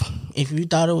week. If you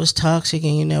thought it was toxic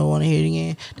and you never want to hear it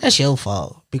again, that's your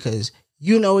fault because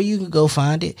you know where you can go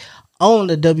find it on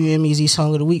the WMEZ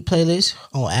Song of the Week playlist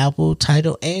on Apple,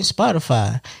 Tidal, and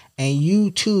Spotify. And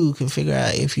you too can figure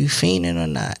out if you fiending or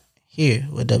not here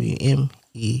with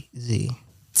WMEZ.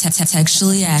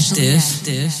 Textually active.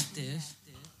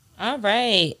 All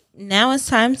right. Now it's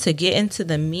time to get into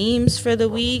the memes for the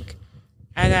week.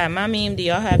 I got my meme. Do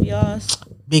y'all have y'all's?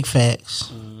 Big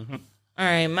facts. All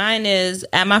right. Mine is,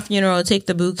 at my funeral, take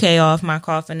the bouquet off my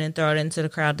coffin and throw it into the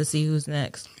crowd to see who's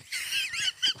next.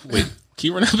 Wait, can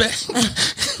you run that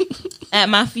back? At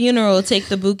my funeral, take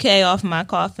the bouquet off my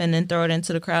coffin and throw it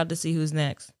into the crowd to see who's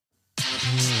next.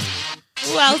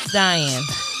 Who else dying?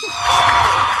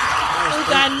 Who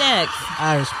got next?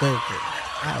 I respect it.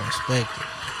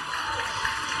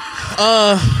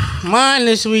 Mine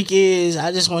this week is,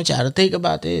 I just want y'all to think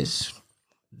about this.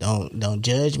 Don't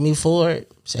judge me for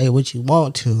it. Say what you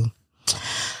want to.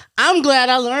 I'm glad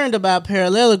I learned about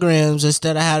parallelograms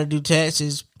instead of how to do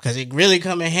taxes, because it really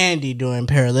come in handy during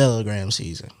parallelogram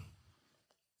season.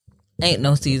 Ain't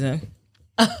no season.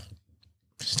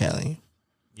 Just telling you.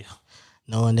 Yeah.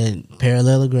 Knowing that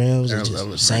parallelograms are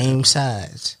just same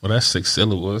size. Well, that's 6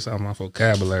 syllables. That's out my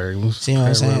vocabulary. See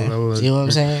what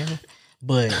I'm saying?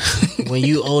 But when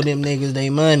you owe them niggas they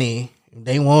money,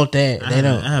 they want that. I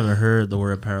haven't heard the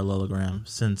word parallelogram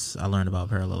since I learned about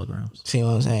parallelograms. See what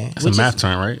I'm saying? It's a math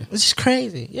term, right? Which is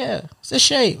crazy. Yeah. It's a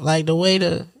shape. Like the way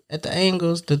at the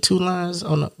angles, the two lines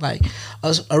on the, like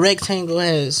a rectangle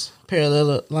has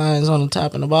parallel lines on the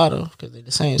top and the bottom because they're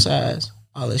the same size.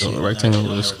 All that shit. The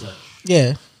rectangle is.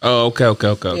 Yeah. Oh, okay.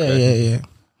 Yeah.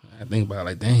 I think about it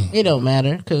like, dang. It don't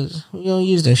matter because we don't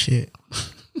use that shit.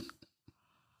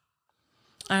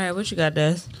 All right, what you got,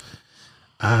 Des?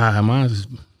 Mine is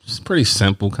just pretty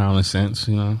simple, common sense,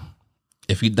 you know.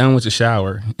 If you're done with your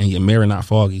shower and your mirror not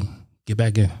foggy, get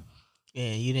back in.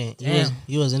 Yeah, you didn't. Damn.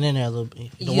 You wasn't in there a little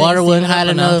bit. The You water didn't wasn't steam it hot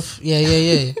up enough. Yeah.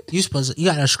 You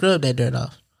gotta scrub that dirt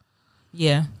off.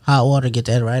 Yeah. Hot water, get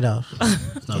that right off.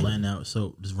 It's not laying out,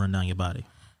 so just run down your body.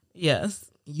 Yes.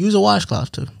 Use a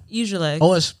washcloth too. Use your legs.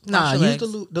 Or use your legs.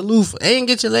 the loofah. And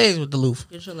get your legs with the loofah.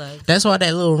 Get your legs. That's why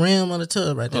that little rim on the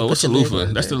tub right there. Oh, Put what's the your leg loofah?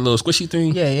 right That's the there. little squishy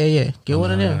thing? Yeah. Get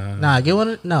one of them.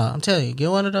 I'm telling you, get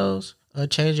one of those or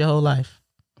change your whole life.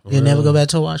 You'll never go back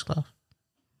to a washcloth.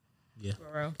 Yeah. For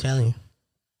real. I'm telling you.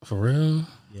 For real?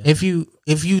 Yeah. If you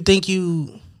think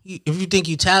you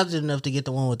talented enough to get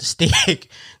the one with the stick,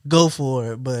 go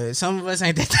for it. But some of us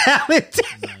ain't that talented.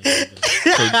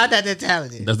 I'm not that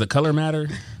talented. Does the color matter?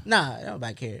 Nah,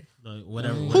 nobody care. Like,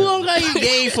 whatever. Who don't got you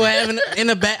gay for having in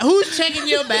the bath? Who's checking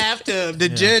your bathtub to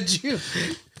judge you?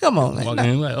 Come on, man. Walk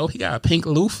in like, oh, he got a pink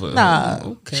loofah. Nah,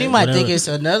 Okay. she might think whatever. it's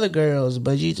another girl's,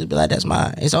 but you just be like, "That's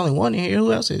mine." It's only one in here.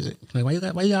 Who else is it? Like, why you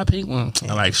got a pink one?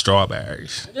 I like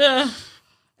strawberries. Yeah.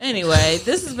 Anyway,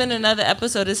 this has been another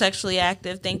episode of Sexually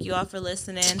Active. Thank you all for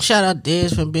listening. Shout out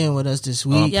Dez for being with us this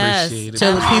week. Yes. Appreciate it.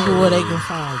 Tell the people where they can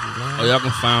find you, man. Oh, y'all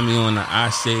can find me on the I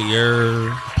Say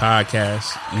Your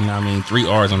podcast. You know what I mean? 3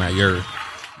 R's on that your.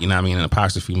 You know what I mean? An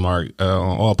apostrophe mark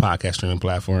on all podcast streaming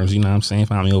platforms. You know what I'm saying?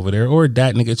 Find me over there. Or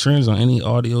Dat Nigga Trends on any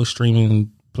audio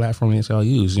streaming platform that y'all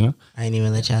use, you know? I ain't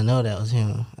even let y'all know that was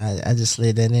him. I just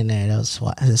slid that in there. That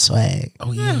was swag.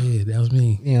 Oh, yeah, that was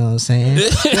me. You know what I'm saying?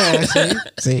 Yeah,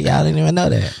 see, y'all didn't even know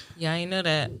that. Yeah, I know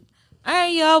that. All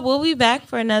right, y'all. We'll be back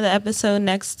for another episode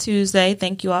next Tuesday.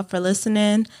 Thank you all for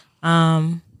listening.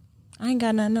 I ain't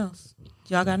got nothing else.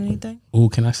 Y'all got anything? Ooh,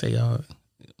 can I say y'all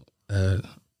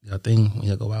thing when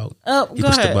y'all go out? Oh, You go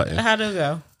push the ahead. button. How'd it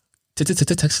go?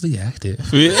 Sexually active.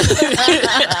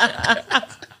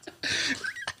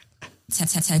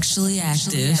 Sexually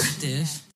active.